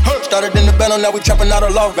the vault. Started in the bando, now we trapping out a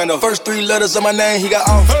law. First 3 letters of my name, he got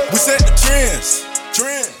off. We set the trends.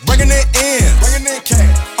 Bringing it in,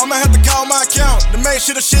 cash. I'ma have to call my account to make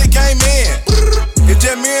sure the shit came in. It's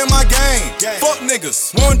just me and my gang. Fuck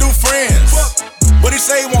niggas, wanna do friends. What he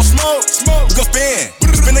say, he want smoke? We gon'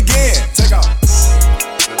 spin again. Take off.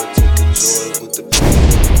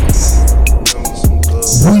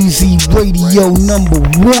 Weezy Radio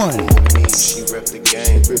 #1. She rep the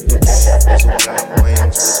game. Whistle got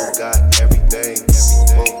wings, Whistle got everything.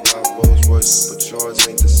 Both got Rolls Royces, but yours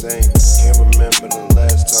ain't the same. Can't remember the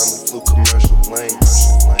last time we flew commercial plane.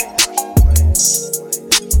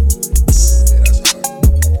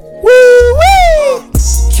 Woo-wee!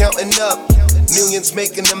 Counting up, millions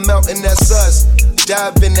making a mountain, that's us.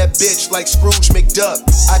 Dive in that bitch like Scrooge McDuck.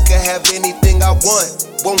 I could have anything I want,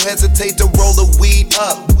 won't hesitate to roll the weed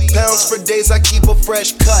up. Pounds for days, I keep a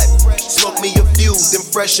fresh cut. Smoke me a few, then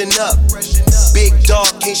freshen up. Big dog,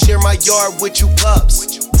 can't share my yard with you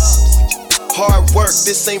pups. Hard work,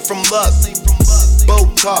 this ain't from luck.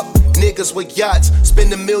 Boat talk, niggas with yachts.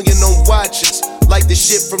 Spend $1 million on watches, like the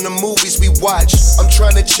shit from the movies we watch. I'm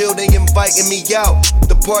trying to chill, they inviting me out.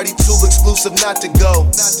 The party too exclusive not to go.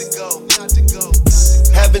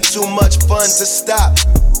 Having too much fun to stop.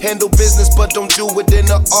 Handle business but don't do it in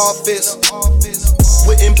the office.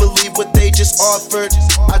 Wouldn't believe what they just offered.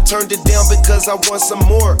 I turned it down because I want some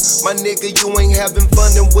more. My nigga, you ain't having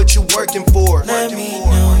fun in what you working for. Let me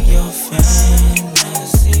know your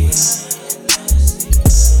fantasy.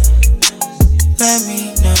 Let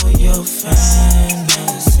me know your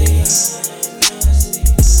fantasy.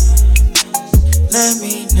 Let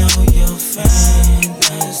me know your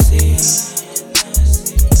fantasy.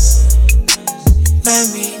 Let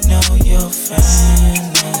me know your fantasy.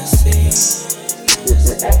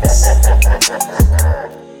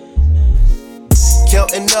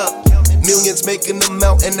 Counting up, millions making a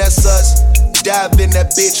mountain, that's us. Dive in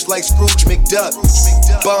that bitch like Scrooge McDuck.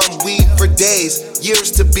 Bomb weed for days,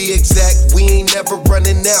 years to be exact. We ain't never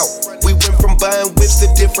running out. We went from buying whips to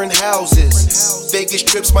different houses. Vegas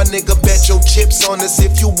trips, my nigga, bet your chips on us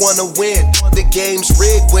if you wanna win. The game's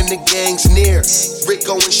rigged when the gang's near.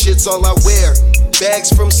 Rico and shit's all I wear.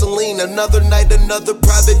 Bags from Celine, another night, another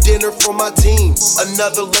private dinner for my team.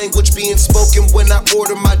 Another language being spoken when I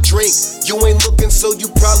order my drink. You ain't looking, so you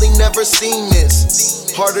probably never seen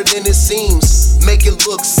this. Harder than it seems, make it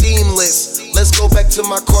look seamless. Let's go back to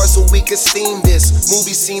my car so we can steam this.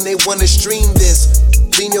 Movie scene, they wanna stream this.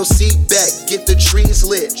 Lean your seat back, get the trees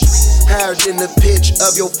lit. Higher than the pitch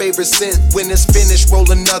of your favorite scent. When it's finished,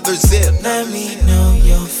 roll another zip. Let me know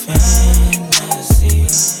your fantasy.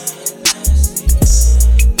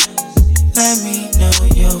 Let me know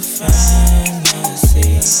your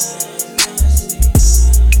fantasy.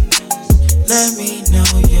 Let me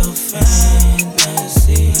know your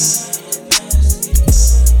fantasy.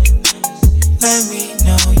 Let me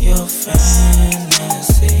know your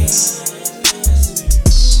fantasy.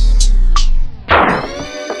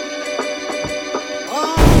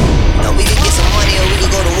 No, we can get some money or we can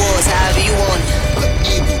go to wars, however you want it.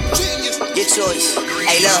 Your choice.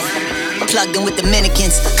 Hey, look. Plugged in with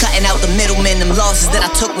Dominicans, cutting out the middlemen. Them losses that I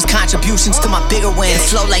took was contributions to my bigger wins.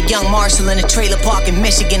 Flow like Young Marshall in a trailer park in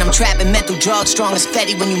Michigan. I'm trapping mental drugs, strong as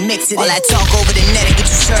Fetty when you mix it. All that talk over the net and get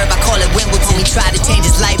you served, I call it Wimbledon. He tried to change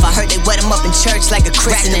his life, I heard they wet him up in church like a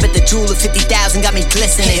christening. But the jewel of 50,000 got me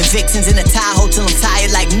glistening. Vixens in a Tahoe till I'm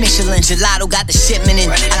tired like Michelin. Gelato got the shipment in.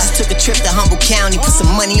 I just took a trip to Humboldt County. Put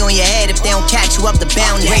some money on your head if they don't catch you up the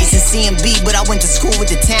bounty. Raised in CMB, but I went to school with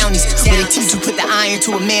the townies. Where they teach you put the iron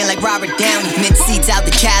to a man like Robert Downey. Mint seats out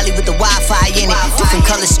the Cali with the Wi-Fi in it. Different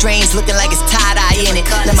color strains looking like it's tie-dye in it.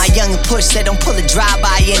 Let my youngin' push, said don't pull a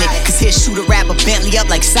drive-by in it. Cause he'll shoot a rapper Bentley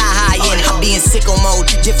up like Sci-High in it. I be in sicko mode,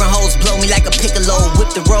 different hoes blow me like a piccolo.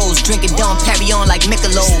 Whip the rolls, drinking Dom Perignon like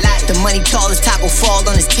Michelob. The money tall as Taco Fall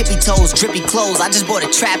on his tippy toes. Drippy clothes, I just bought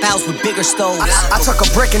a trap house with bigger stoves. I took a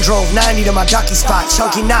brick and drove 90 to my ducky spot.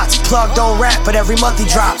 Chunky knots, plug don't rap, but every month he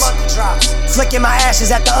drops. Flicking my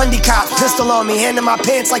ashes at the undie cop. Pistol on me, hand in my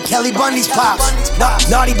pants like Kelly Bundy Bundy's pops.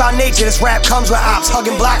 Naughty by nature, this rap comes with ops.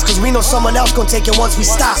 Hugging blocks, cause we know someone else gon' take it once we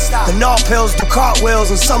stop. The gnaw pills, do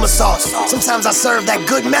cartwheels and somersaults. Sometimes I serve that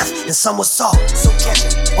good meth and some with salt.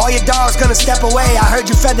 All your dogs gonna step away. I heard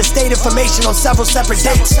you fed the state information on several separate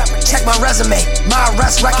dates. Check my resume, my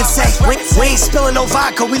arrest record say we ain't spilling no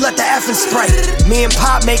vodka, we let the effing spray. Me and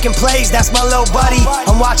Pop making plays, that's my little buddy.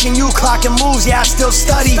 I'm watching you clocking moves, yeah I still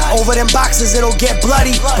study. Over them boxes it'll get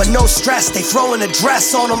bloody, but no stress, they throwing a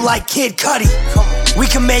dress on them like Kid Cudi. We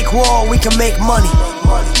can make war, we can make money.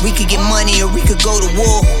 We could get money or we could go to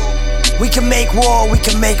war. We can make war, we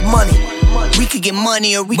can make money. We could get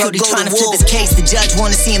money or we could go trying to flip his case. The judge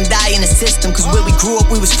wanna see him die in the system. Cause where we grew up,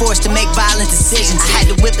 we was forced to make violent decisions. I had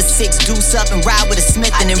to whip a 6 deuce up and ride with a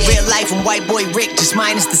Smith. And in real life, I'm white boy Rick, just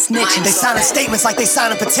minus the snitching. They signing statements like they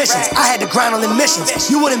signing petitions. I had to grind on them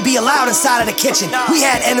missions. You wouldn't be allowed inside of the kitchen. We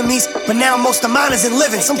had enemies, but now most of mine isn't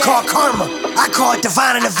living. Some call it karma, I call it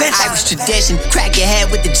divine intervention. Irish tradition, crack your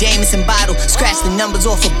head with the Jameson bottle. Scratch the numbers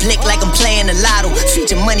off a blick like I'm playing the lotto.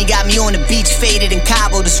 Future money got me on the beach, faded in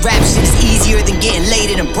Cabo. This rap shit is easier than getting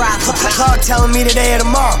laid in a brothel. Plug telling me today or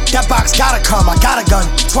tomorrow, that box gotta come, I got a gun.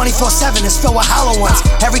 24/7 is filled with hollow ones.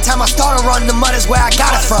 Every time I start a run, the mud is where I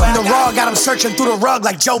got it from. The raw got them searching through the rug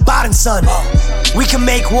like Joe Biden's son. We can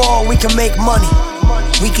make war, we can make money.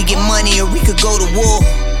 We could get money or we could go to war.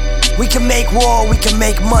 We can make war, we can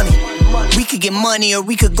make money. We could get money or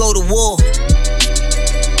we could go to war.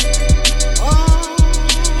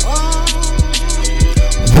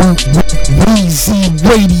 Weezy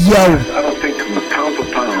Radio. I don't think pound for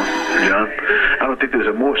pound, John, I don't think there's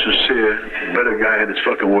a more sincere, better guy in this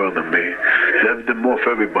fucking world than me. There's done more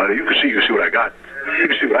for everybody. You can see what I got. You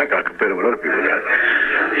can see what I got compared to what other people got.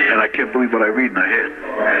 And I can't believe what I read and I hear.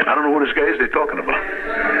 I don't know what this guy is they're talking about.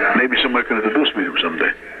 Maybe somebody can introduce me to him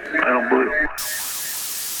someday. I don't believe it.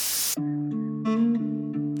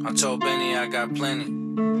 I told Benny I got plenty.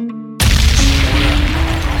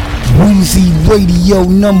 Weezy Radio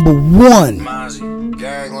 #1.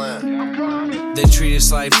 Gangland. They treat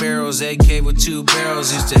us like pharaohs, AK with 2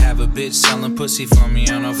 barrels. Used to have a bitch selling pussy for me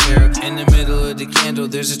on no fair. In the middle of the candle,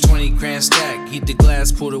 there's a 20 grand stack. Heat the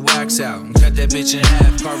glass, pull the wax out, and cut that bitch in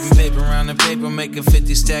half. Carving paper around the paper, make a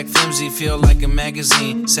 50 stack flimsy. Feel like a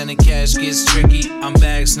magazine, sending cash gets tricky. I'm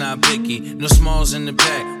bags, not picky, no smalls in the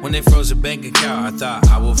pack. When they froze a bank account, I thought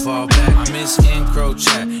I would fall back. I miss Encro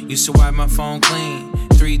chat, used to wipe my phone clean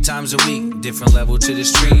 3 times a week, different level to the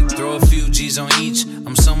street. Throw a few G's on each,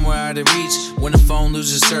 I'm somewhere out of reach. When the phone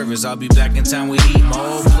loses service, I'll be back in time with heat. My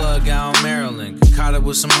old plug out in Maryland, caught up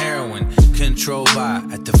with some heroin. Controlled by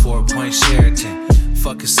at the 4-Point Sheraton.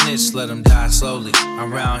 Fuck a snitch, let him die slowly.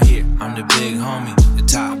 Around here, I'm the big homie, the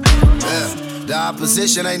top man. Yeah, the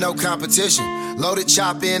opposition ain't no competition. Loaded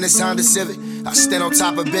chop in this Honda Civic. I stand on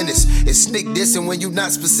top of business. It's sneak dissing when you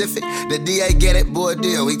not specific. The DA get it, boy,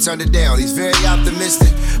 deal. He turned it down. He's very optimistic.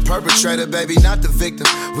 Perpetrator, baby, not the victim.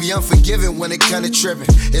 We unforgiving when it come to tripping.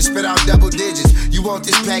 It spit out double digits. You want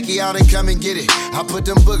this packy out and come and get it. I put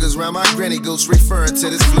them boogers around my granny goose, referring to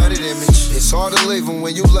this flooded image. It's hard to leave them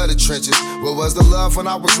when you love the trenches. What was the love when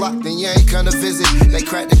I was locked and you ain't come to visit? They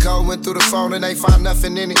cracked the code, went through the phone and ain't find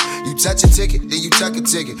nothing in it. You touch a ticket, then you tuck a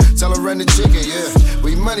ticket. Tell her run the chicken, yeah.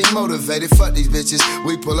 We money motivated, fuck these bitches.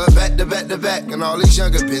 We pull up back to back to back and all these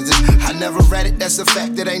younger Benzes. I never read it, that's a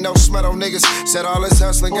fact. That ain't no smut on niggas. Said all this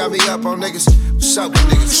hustling got me up on niggas. What's up with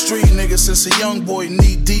niggas? Street niggas since a young boy,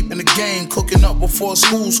 knee deep in the game. Cooking up before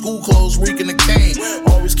school clothes, reeking the cane.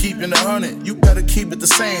 Always keeping the 100, you better keep it the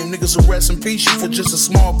same. Niggas will rest in peace you for just a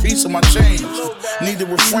small piece of my change. Need to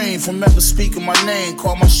refrain from ever speaking my name.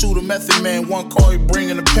 Call my shooter Method Man, one call you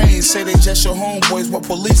bringing the pain. Say they just your homeboys, but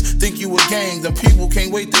police think you a gang. Them people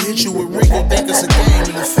can't wait to hit you with Rico, think it's a game.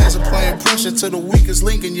 And the feds are playing pressure to the weakest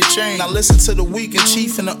link in your chain. Now listen to the weak and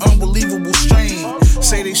chief in the unbelievable strain.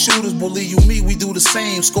 Say they shooters, believe you me, we do the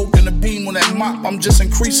same. Scoping the beam on that mop, I'm just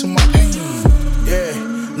increasing my aim. Yeah.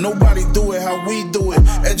 Nobody do it how we do it.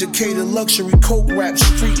 Educated luxury, coke rap,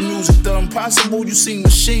 street music. The impossible, you seen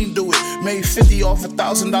Machine do it. Made 50 off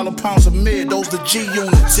 $1,000 pounds of mid, those the G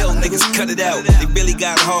units. Tell niggas cut it out, they really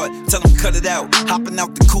got hard. Tell them cut it out. Hopping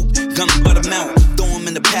out the coupe, gonna butt them out. Throw them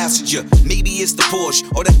in the passenger. Maybe it's the Porsche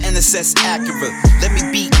or the NSS Acura. Let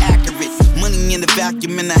me be accurate. Money in the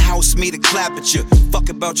vacuum in the house made a clap at you. Fuck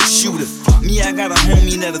about your shooter. Me, I got a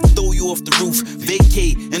homie that'll throw you off the roof.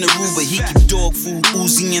 Vacate in the Uber. He keep dog food,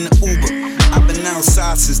 Uzi in the Uber. I've been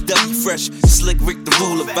outside since Deli Fresh. Slick Rick the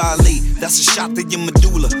ruler. Violate, that's a shot to your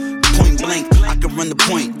medulla. Point blank, I can run the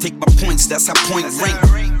point. Take my points, that's how point rank.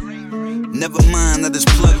 Never mind, I just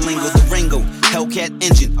plug lingo, the Rango. Hellcat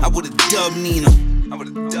engine, I would've dubbed Nino.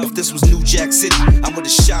 If this was New Jack City, I would've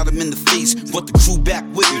shot him in the face, brought the crew back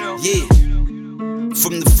with me, yeah.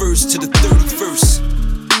 From the 1st to the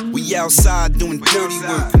 31st, we outside doing dirty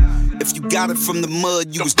work. If you got it from the mud,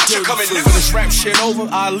 you was dirty. Coming for this rap shit over,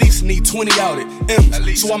 I at least need 20 out it.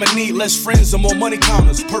 M's. So I'ma need less friends and more money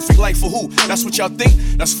counters. Perfect life for who? That's what y'all think?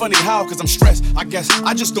 That's funny how, cause I'm stressed. I guess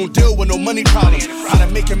I just don't deal with no money problems. How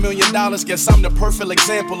to make $1 million, guess I'm the perfect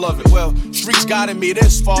example of it. Well, streets guided me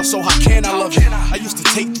this far, so how can I love it? I used to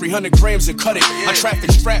take 300 grams and cut it. I traffic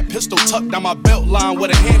strap, pistol tucked down my belt line with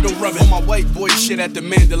a handle rubbing. On my white boy shit at the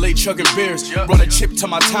Mandalay chugging beers. Brought a chip to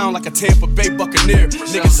my town like a Tampa Bay Buccaneer.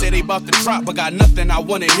 Niggas say they about to drop, but got nothing I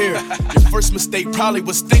wanna hear. Your first mistake probably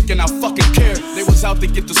was thinking I fucking care. They was out to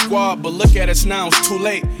get the squad, but look at us now, it's too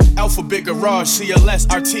late. Alphabet Garage, CLS,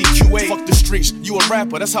 RTQA. Fuck the streets, you a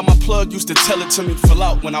rapper, that's how my plug used to tell it to me. Fell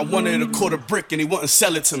out when I wanted a quarter brick and he wouldn't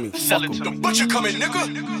sell it to me. The butcher coming, nigga.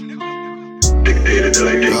 Dictated that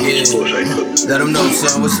I take the course I took. Let them know,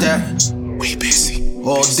 son, what's that? We busy.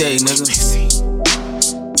 All day, nigga.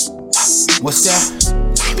 What's that?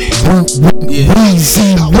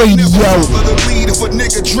 Weezy Radio. The lead of a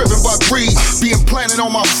nigga driven by greed. Being planted on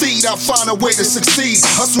my feet, I'll find a way to succeed.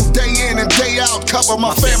 Hustle day in and day out, cover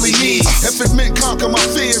my family needs. If it meant conquer my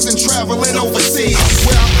fears and traveling overseas,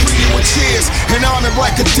 where I'm greeted with cheers and honored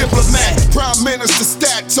like a diplomat. Prime Minister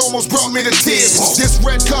stats almost brought me to tears. This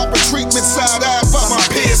red carpet treatment side-eyed by my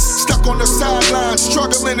peers. Stuck on the sideline,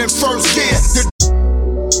 struggling in first gear.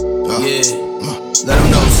 Let them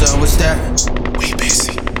know, son, what's that? We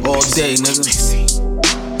busy. All day, nigga.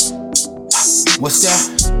 What's that?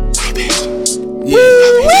 We busy.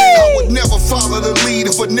 I would never follow the lead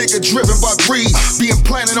of a nigga driven by greed. Being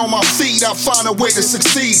planted on my feet, I'll find a way to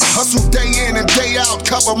succeed. Hustle day in and day out,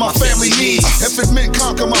 cover my family needs. If it meant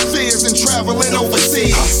conquer my fears and traveling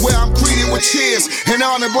overseas, where I'm greeted with cheers and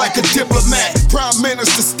honored like a diplomat. Prime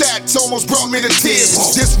Minister stats almost brought me to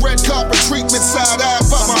tears. This red carpet treatment side-eyed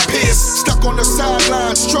by my peers. Stuck on the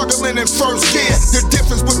sideline, struggling in first gear. The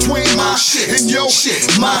difference between my shit and your shit,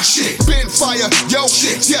 my shit. Been fire, your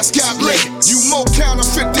shit just got lit. You more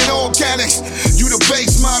counterfeit than organic. You the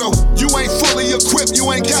base model, you ain't fully equipped, you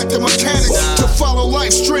ain't got the mechanics to follow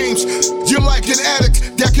life streams. You're like an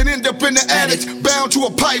addict that can end up in the attic, bound to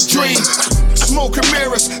a pipe dream. Smoking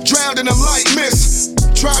mirrors, drowned in a light mist.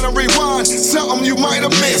 Trying to rewind something you might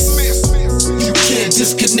have missed. You can't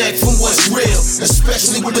disconnect from what's real,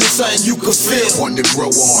 especially when it's something you can feel. One to grow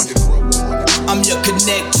on. I'm your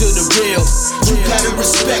connect to the real. You gotta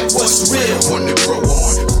respect what's real. One to grow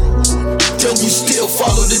on. Then you still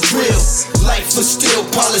follow the drill. Life was still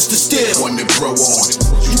polished to steel. One to grow on.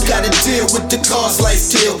 You gotta deal with the cause life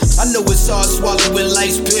deal. I know it's hard swallowing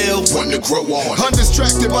life's pill. One to grow on.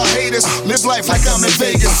 Undistracted by haters, live life like I'm in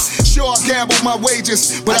Vegas. Sure, I gambled my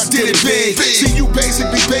wages, but I did it big. See, you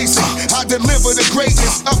basically basic. I deliver the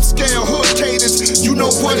greatness. Upscale hood cadence, you know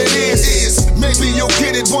what it is. Maybe you'll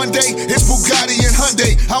get it one day. It's Bugatti and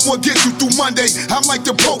Hyundai. I'm gonna get you through Monday. I'm like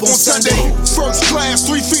the Pope on Sunday. First class,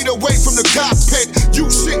 3 feet away from the cockpit. You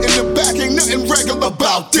sit in the back, ain't nothing regular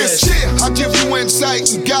about this. Yeah, I give you insight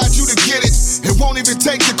and guide you to get it. It won't even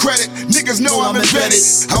take the credit. Niggas know I'm embedded.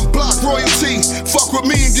 I'm block royalty. Fuck with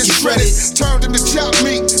me and get shredded. Turned into chopped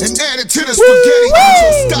meat and added to the spaghetti. So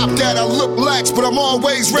stop that, I look lax, but I'm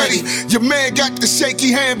always ready. Your man got the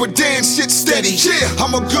shaky hand, but damn shit steady. Yeah,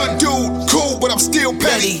 I'm a good dude, cool, but I'm still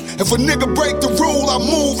petty. If a nigga break the rule, I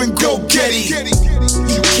move and go get it.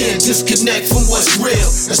 You can't disconnect from what's real,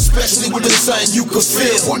 especially when it's something you can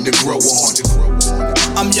feel. One to grow on.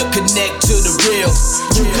 I'm your connect to the real.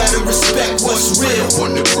 You gotta respect what's real.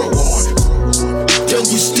 One to grow on. Then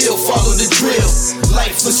you still follow the drill.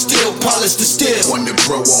 Life was still polished to steel. One to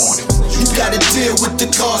grow on. You gotta deal with the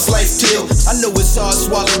cause life deal. I know it's hard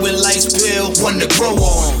swallowing life's pill. One to grow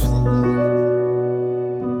on.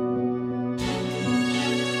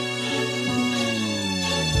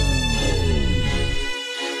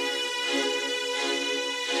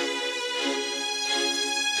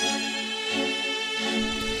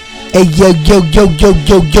 Hey yo yo yo yo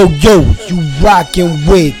yo yo yo, you rockin'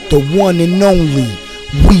 with the one and only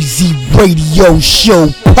Weezy Radio Show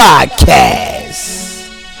Podcast.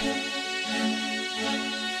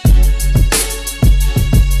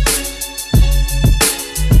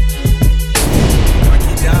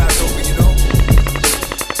 Keep your eyes open, you know.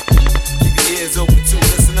 Keep your ears open too,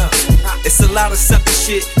 listen up. It's a lot of sucker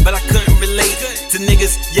shit, but I couldn't relate to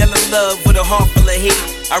niggas yelling love with a heart full of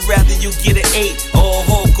hate. I'd rather you get an 8 or a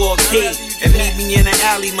Hulk or a K and meet me in the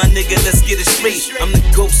alley, my nigga, let's get it straight. I'm the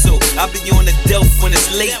ghost, so I'll be on the Delph when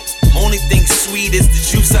it's late. Only thing sweet is the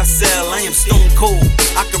juice I sell. I am stone cold,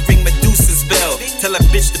 I can ring Medusa's bell. Tell a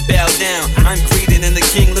bitch to bow down, I'm greater than the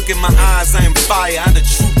king. Look in my eyes, I am fire, I'm the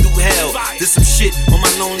truth through hell. There's some shit on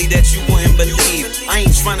my lonely that you wouldn't believe. I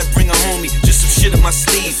ain't trying to bring a homie, just some shit on my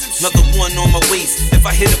sleeve. Another one on my waist, if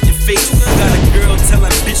I hit up your face. Got a girl, tell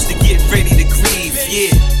that bitch to get ready to grieve,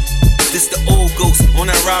 yeah. This the old ghost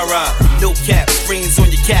on that rah-rah. No cap, brains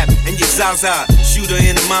on your cap and your Zaza. Shooter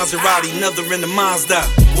in the Maserati, another in the Mazda.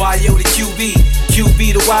 YO to QB,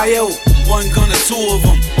 QB to YO. One gun or two of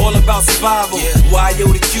them, all about survival.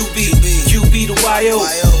 YO to QB, QB to YO.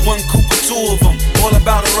 One Cooper, two of them, all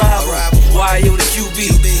about arrival. YO to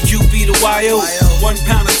QB, QB to YO. 1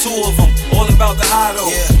 pound or two of them, all about the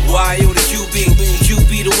auto. YO to QB,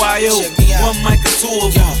 QB to YO. One mic or two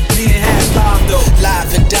of them, me and half live though.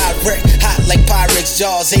 Live and direct, hot like Pyrex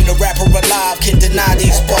jaws. Ain't a rapper alive, can deny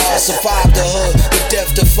these bars. Survive the hood with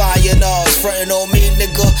death defying odds. Frontin' on me,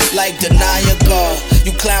 nigga, like denying God.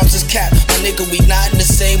 You clowns is cap, my nigga, we not in the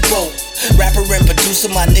same boat. Rapper and producer,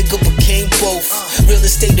 my nigga became both. Real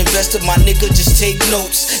estate investor, my nigga, just take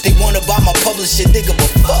notes. They wanna buy my publishing, nigga, but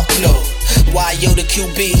fuck no. YO to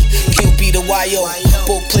QB, QB to YO.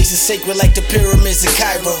 Both places sacred like the pyramids in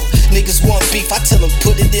Cairo. Niggas want beef, I tell them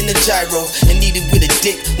put it in the gyro. And eat it with a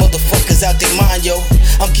dick, motherfuckers out their mind, yo.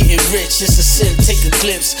 I'm getting rich, it's a sin, take a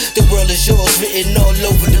glimpse. The world is yours, written all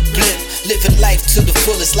over the blimp. Living life to the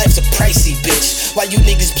fullest, life's a pricey bitch. Why you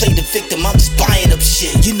niggas play the victim, I'm just buying up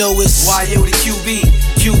shit. You know it's YO to QB,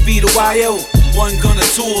 QB to YO. One gun or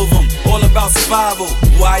two of them, all about survival.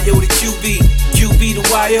 YO to QB, QB to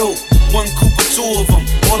YO. One Cooper, two of them,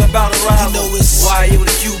 all about arrival. You know it's YO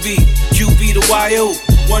to QB, QB to YO.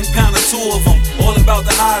 1 pound or two of them, all about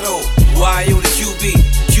the auto. YO to QB,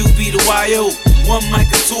 QB to YO. One mic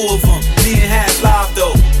or two of them, me and half live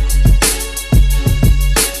though.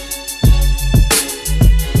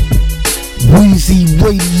 Weezy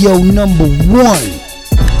Radio #1.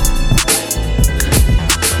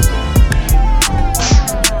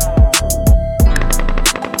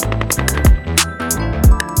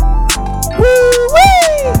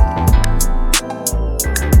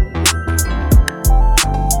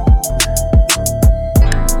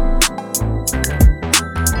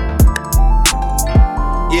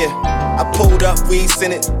 Weeds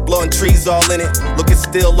in it, blowing trees all in it. Looking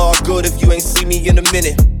still all good if you ain't see me in a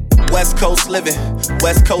minute. West Coast living,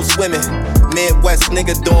 West Coast women. Midwest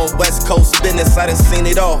nigga doing West Coast business. I done seen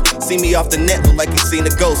it all. See me off the net, look like you seen a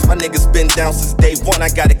ghost. My niggas been down since day one, I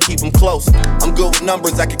gotta keep them close. I'm good with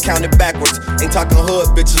numbers, I can count it backwards. Ain't talking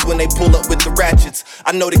hood bitches when they pull up with the ratchets.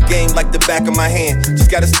 I know the game like the back of my hand.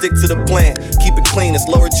 Just gotta stick to the plan. Keep it clean, it's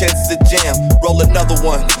lower chances of jam. Roll another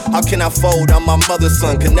one. How can I fold? I'm my mother's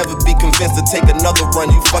son. Could never be convinced to take another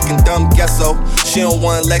run. You fucking dumb guesso. She don't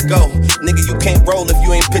wanna let go. Nigga, you can't roll if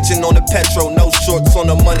you ain't pitching on the petrol. No shorts on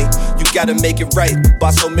the money. You gotta make it right.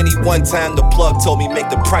 Bought so many one time, the plug told me make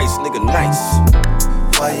the price, nigga, nice.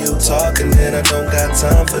 Why you talking then? I don't got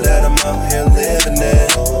time for that, I'm out here living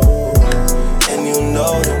it. And you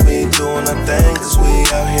know that we doing our thing, cause we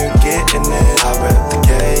out here getting it. I rep the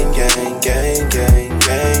gang, gang, gang, gang,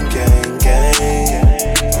 gang, gang, gang.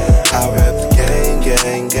 I rep the gang,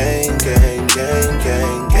 gang, gang, gang, gang,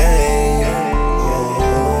 gang, gang.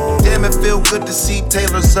 Damn, it feel good to see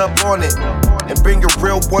Taylor's up on it. And bring your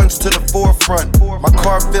real ones to the forefront. My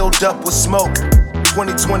car filled up with smoke.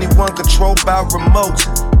 2021 controlled by remote.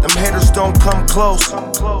 Them haters don't come close.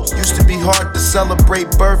 Used to be hard to celebrate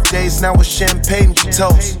birthdays, now it's champagne we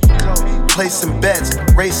toast. Placing bets,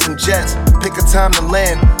 racing jets, pick a time to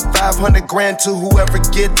land. 500 grand to whoever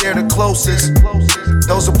get there the closest.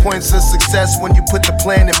 Those are points of success when you put the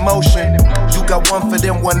plan in motion. You got one for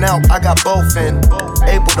them, one out, I got both in.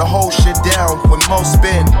 Able to hold shit down when most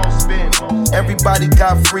spin. Everybody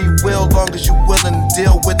got free will, long as you willing to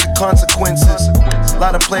deal with the consequences. A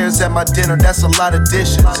lot of players at my dinner, that's a lot of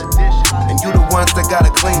dishes. And you the ones that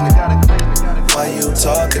gotta clean it. Why you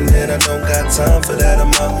talking then? I don't got time for that,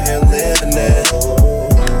 I'm out here living it.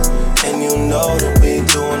 And you know that we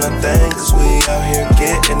doing our thing, cause we out here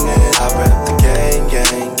getting it. I rep the gang,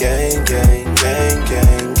 gang, gang, gang, gang,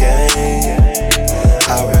 gang, gang.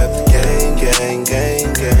 I rep the gang, gang,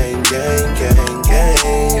 gang, gang, gang, gang,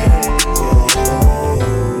 gang.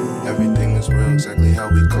 Everything is real, exactly how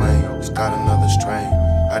we claim. It's got another strain,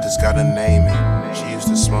 I just gotta name it. She used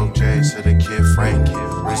to smoke J's to the kid Frankie.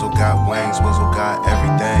 Rizzle got wings, Wizzle got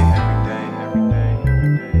everything.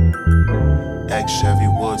 Ex Chevy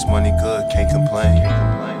Woods, money good, can't complain.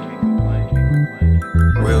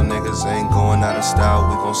 Real niggas ain't going out of style,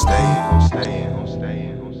 we gon' stay in.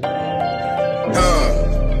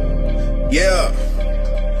 Yeah.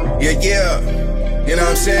 You know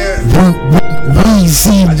what I'm saying?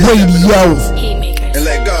 Weezy Radio. And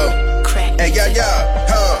let go. Hey,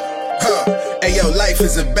 Hey, yo, life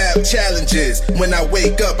is about challenges. When I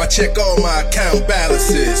wake up, I check all my account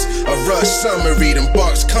balances. A rush summary, them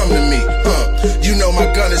barks come to me. You know my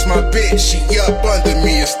gun is my bitch, she up under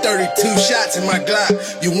me. It's 32 shots in my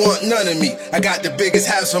Glock, you want none of me. I got the biggest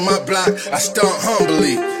house on my block, I stunt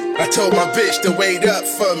humbly. I told my bitch to wait up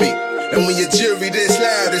for me. And when your jury this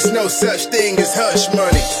loud, there's no such thing as hush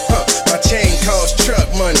money. My chain costs truck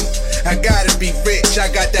money. I gotta be rich,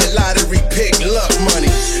 I got that lottery pick luck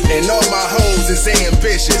money. And all my hoes is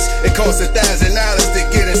ambitious. It costs $1,000 to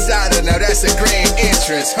get inside her, now that's a grand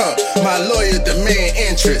entrance, My lawyer demand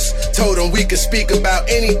interest. Told him we could speak about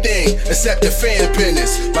anything except the fan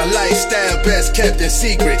business. My lifestyle best kept in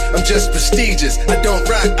secret. I'm just prestigious. I don't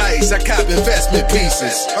rock ice, I cop investment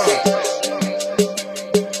pieces,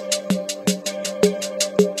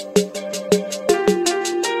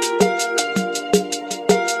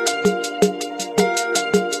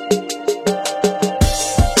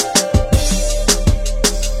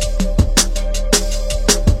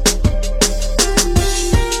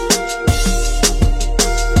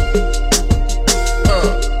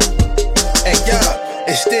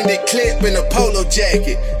 in a polo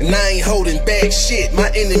jacket, and I ain't holding back shit. My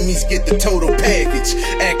enemies get the total package.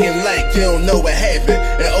 Acting like you don't know what happened.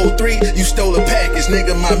 In 03, you stole a package,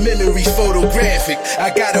 nigga. My memory's photographic.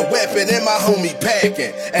 I got a weapon and my homie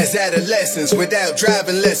packing. As adolescents, without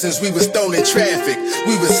driving lessons, we was thrown in traffic.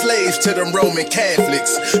 We were slaves to them Roman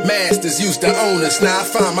Catholics. Masters used to own us. Now I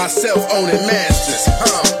find myself owning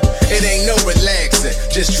masters. It ain't no relaxing,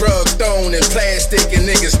 just drugs thrown in plastic and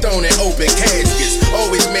niggas thrown in open caskets.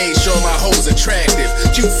 Always made sure my hoes attractive,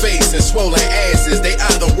 cute face and swollen asses. They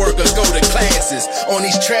either work or go to classes. On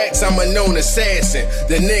these tracks, I'm a known assassin.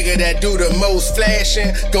 The nigga that do the most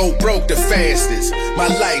flashing, go broke the fastest. My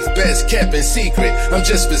life best kept in secret. I'm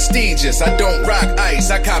just prestigious. I don't rock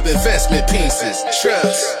ice, I cop investment pieces.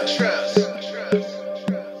 Trust.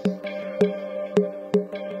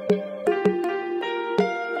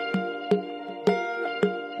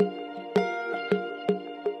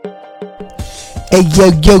 Hey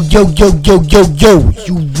yo,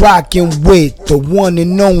 you rockin' with the one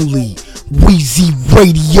and only Weezy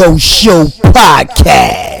Radio Show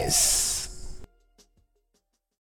Podcast.